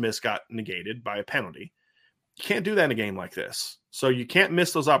 and his miss got negated by a penalty. You can't do that in a game like this. So you can't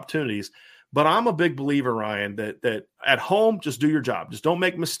miss those opportunities. But I'm a big believer, Ryan, that at home, just do your job. Just don't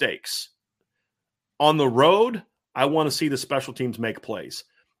make mistakes. On the road, I want to see the special teams make plays.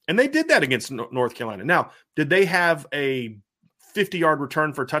 And they did that against North Carolina. Now, did they have a 50-yard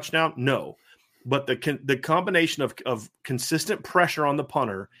return for a touchdown? No. But the combination of consistent pressure on the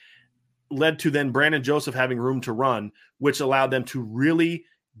punter led to then Brandon Joseph having room to run, which allowed them to really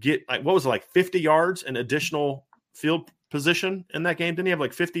get, 50 yards in additional field position in that game. Didn't he have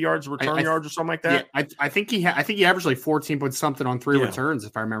like 50 yards return yards or something like that? Yeah, I think he averaged like 14 point something on 3 returns,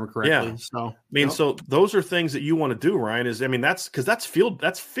 if I remember correctly. Yeah. So so those are things that you want to do, Ryan. That's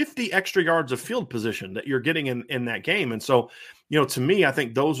 50 extra yards of field position that you're getting in that game. And so, to me, I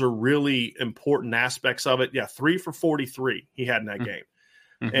think those are really important aspects of it. Yeah, 3 for 43 he had in that game.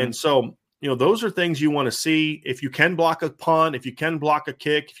 And so, those are things you want to see. If you can block a punt, if you can block a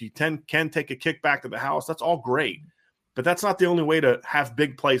kick, if you can take a kick back to the house, that's all great. But that's not the only way to have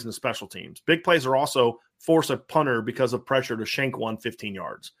big plays in the special teams. Big plays are also force a punter because of pressure to shank 15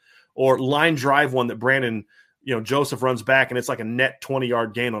 yards, or line drive one that Brandon, Joseph runs back and it's like a net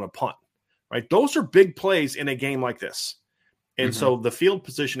 20-yard gain on a punt, right? Those are big plays in a game like this. And so the field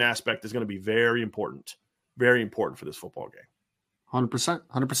position aspect is going to be very important for this football game. 100%.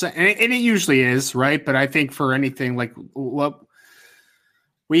 And it usually is, right? But I think for anything like what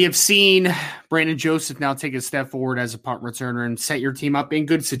we have seen Brandon Joseph now take a step forward as a punt returner and set your team up in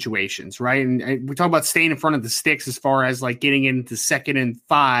good situations, right? And we talk about staying in front of the sticks as far as like getting into 2nd and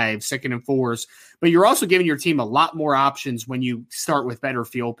 5, 2nd and 4s, but you're also giving your team a lot more options when you start with better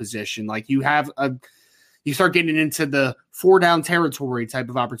field position. Like you start getting into the 4-down territory type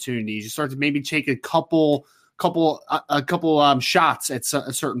of opportunities. You start to maybe take a couple shots at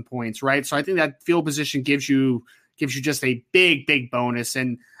certain points, right? So I think that field position gives you just a big bonus.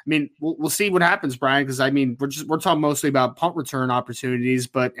 And I mean, we'll see what happens, Brian, because I mean, we're talking mostly about punt return opportunities,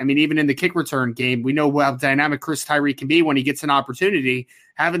 but I mean, even in the kick return game, we know how dynamic Chris Tyree can be when he gets an opportunity.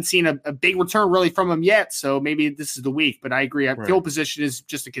 Haven't seen a big return really from him yet, so maybe this is the week. But I agree, right. Field position is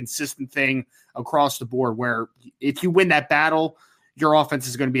just a consistent thing across the board, where if you win that battle, your offense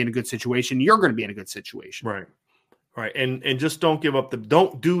is going to be in a good situation. You're going to be in a good situation, right, and just don't give up.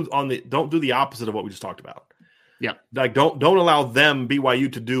 Don't do the opposite of what we just talked about. Yeah, like don't allow them,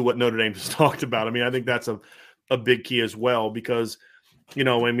 BYU, to do what Notre Dame just talked about. I mean, I think that's a big key as well, because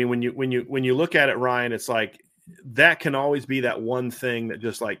I mean, when you look at it, Ryan, it's like that can always be that one thing that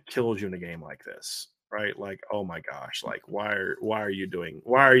just like kills you in a game like this, right? Like, oh my gosh, like why are you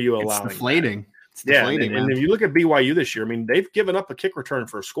allowing? It's deflating. And if you look at BYU this year, I mean, they've given up a kick return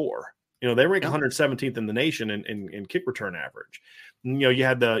for a score. They rank 117th in the nation in kick return average. You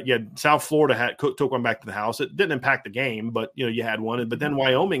had South Florida took one back to the house. It didn't impact the game, but you had one. But then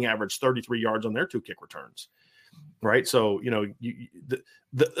Wyoming averaged 33 yards on their 2 kick returns, right? So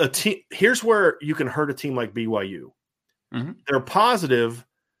a team. Here's where you can hurt a team like BYU. Mm-hmm. Their positive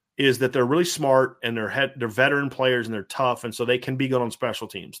is that they're really smart and they're veteran players and they're tough, and so they can be good on special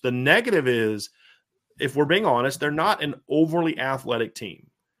teams. The negative is, if we're being honest, they're not an overly athletic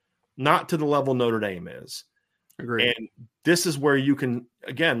team, not to the level Notre Dame is. Agreed. And this is where you can,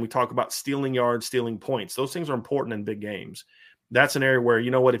 again, we talk about stealing yards, stealing points. Those things are important in big games. That's an area where,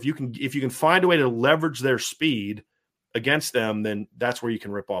 if you can find a way to leverage their speed against them, then that's where you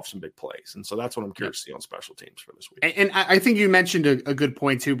can rip off some big plays. And so that's what I'm curious to see on special teams for this week. And I think you mentioned a good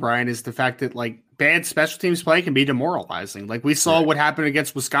point too, Brian, is the fact that bad special teams play can be demoralizing. Like we saw what happened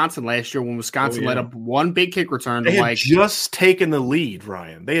against Wisconsin last year when Wisconsin let up one big kick return. They had just taken the lead,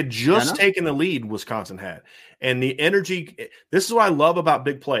 Ryan. They had just taken the lead, Wisconsin had. And the energy, this is what I love about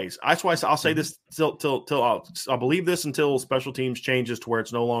big plays. That's why I'll say this till I'll believe this until special teams changes to where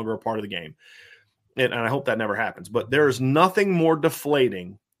it's no longer a part of the game. And I hope that never happens. But there is nothing more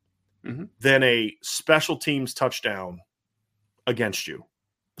deflating than a special teams touchdown against you,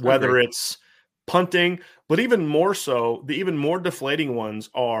 whether it's punting, but even more so, the even more deflating ones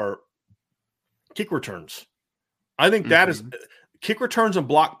are kick returns. I think that is kick returns and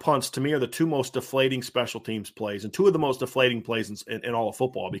block punts to me are the 2 most deflating special teams plays and 2 of the most deflating plays in all of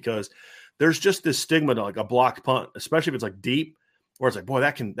football, because there's just this stigma to a block punt, especially if it's deep, where it's boy,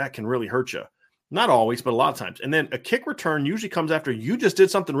 that can really hurt you. Not always, but a lot of times. And then a kick return usually comes after you just did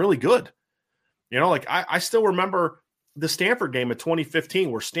something really good. I still remember the Stanford game of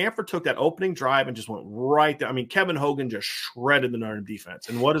 2015 where Stanford took that opening drive and just went right there. I mean, Kevin Hogan just shredded the Notre Dame defense.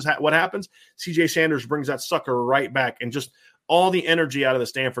 And what happens? C.J. Sanders brings that sucker right back, and just all the energy out of the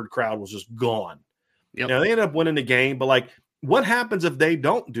Stanford crowd was just gone. Yep. Now, they ended up winning the game, but what happens if they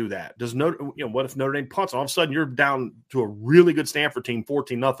don't do that? What if Notre Dame punts? All of a sudden, you're down to a really good Stanford team,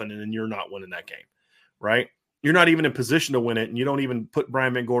 14-0, and then you're not winning that game, right? You're not even in position to win it, and you don't even put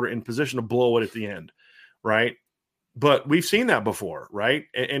Brian Van Gorder in position to blow it at the end, right? But we've seen that before, right?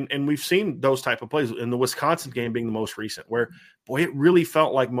 And we've seen those type of plays, in the Wisconsin game being the most recent, where, boy, it really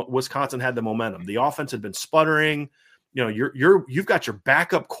felt like Wisconsin had the momentum. The offense had been sputtering. You've got your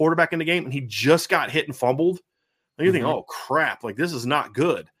backup quarterback in the game, and he just got hit and fumbled. And you think, oh, crap, this is not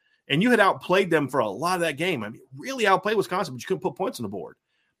good. And you had outplayed them for a lot of that game. I mean, really outplayed Wisconsin, but you couldn't put points on the board.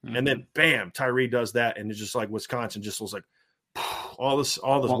 And then, bam, Tyree does that, and it's just Wisconsin just was all this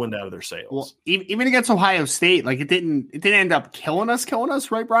wind out of their sails. Well, even against Ohio State, it didn't end up killing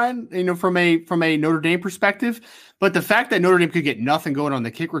us, right, Brian? From a Notre Dame perspective. But the fact that Notre Dame could get nothing going on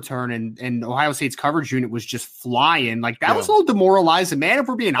the kick return and Ohio State's coverage unit was just flying, that was a little demoralizing, man. If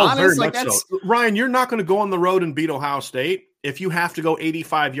we're being honest, that's so. Ryan, you're not going to go on the road and beat Ohio State if you have to go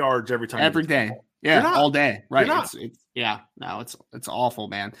 85 yards every time. Every day. Yeah, all day. Right. It's awful,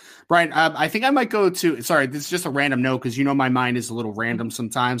 man. Brian, I think I might go to, sorry, this is just a random note because my mind is a little random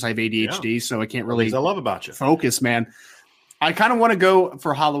sometimes. I have ADHD, so I can't really I love about you. Focus, man. I kind of want to go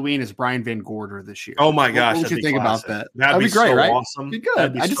for Halloween as Brian Van Gorder this year. Oh my gosh. What would you think about that? That'd be great, so right? Awesome. Be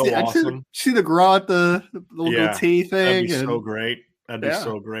good. I see the grow out the little T thing. That'd be so great. That'd be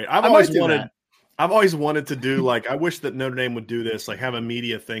so great. I've always wanted to do I wish that Notre Dame would do this, have a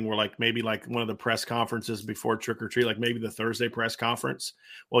media thing where maybe one of the press conferences before trick or treat, maybe the Thursday press conference.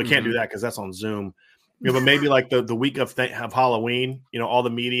 Well, you can't do that because that's on Zoom. But maybe the week of Halloween, all the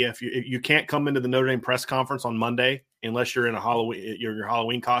media. If you can't come into the Notre Dame press conference on Monday unless you're in your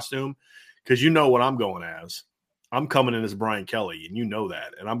Halloween costume, because what I'm going as. I'm coming in as Brian Kelly, and you know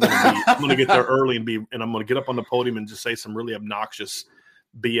that. And I'm going to get there early and I'm going to get up on the podium and just say some really obnoxious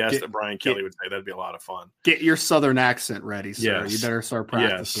BS that Brian Kelly would say. That'd be a lot of fun. Get your Southern accent ready, sir. Yes. You better start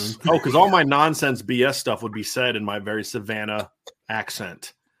practicing. Yes. Oh, because all my nonsense BS stuff would be said in my very Savannah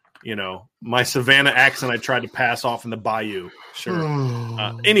accent. My Savannah accent I tried to pass off in the Bayou. Sure.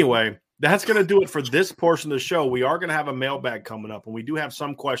 Anyway, that's going to do it for this portion of the show. We are going to have a mailbag coming up, and we do have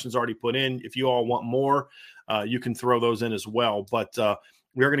some questions already put in. If you all want more, you can throw those in as well. But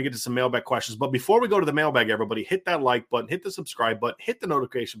we are going to get to some mailbag questions. But before we go to the mailbag, everybody, hit that like button, hit the subscribe button, hit the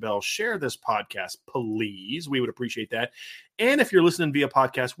notification bell, share this podcast, please. We would appreciate that. And if you're listening via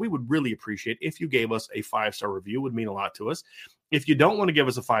podcast, we would really appreciate if you gave us a 5-star review. It would mean a lot to us. If you don't want to give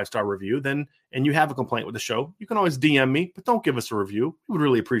us a 5-star review, and you have a complaint with the show, you can always DM me, but don't give us a review. We would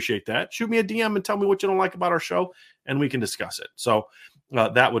really appreciate that. Shoot me a DM and tell me what you don't like about our show, and we can discuss it. So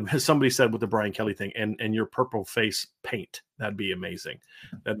that would, as somebody said with the Brian Kelly thing, and your purple face paint. That'd be amazing.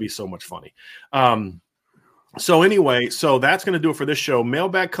 That'd be so much funny. So anyway, so that's going to do it for this show.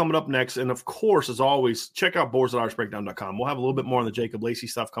 Mailbag coming up next. And of course, as always, check out boards.irishbreakdown.com. We'll have a little bit more on the Jacob Lacey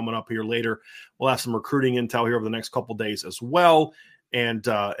stuff coming up here later. We'll have some recruiting intel here over the next couple days as well. And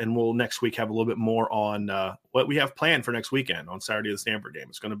we'll next week have a little bit more on what we have planned for next weekend on Saturday, the Stanford game.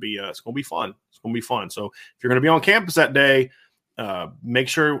 It's going to be fun. It's going to be fun. So if you're going to be on campus that day, make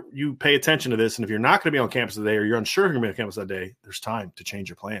sure you pay attention to this. And if you're not going to be on campus today, or you're unsure you're going to be on campus that day, there's time to change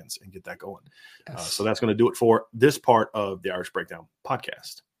your plans and get that going. Yes. So that's going to do it for this part of the Irish Breakdown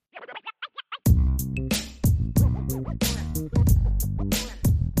podcast.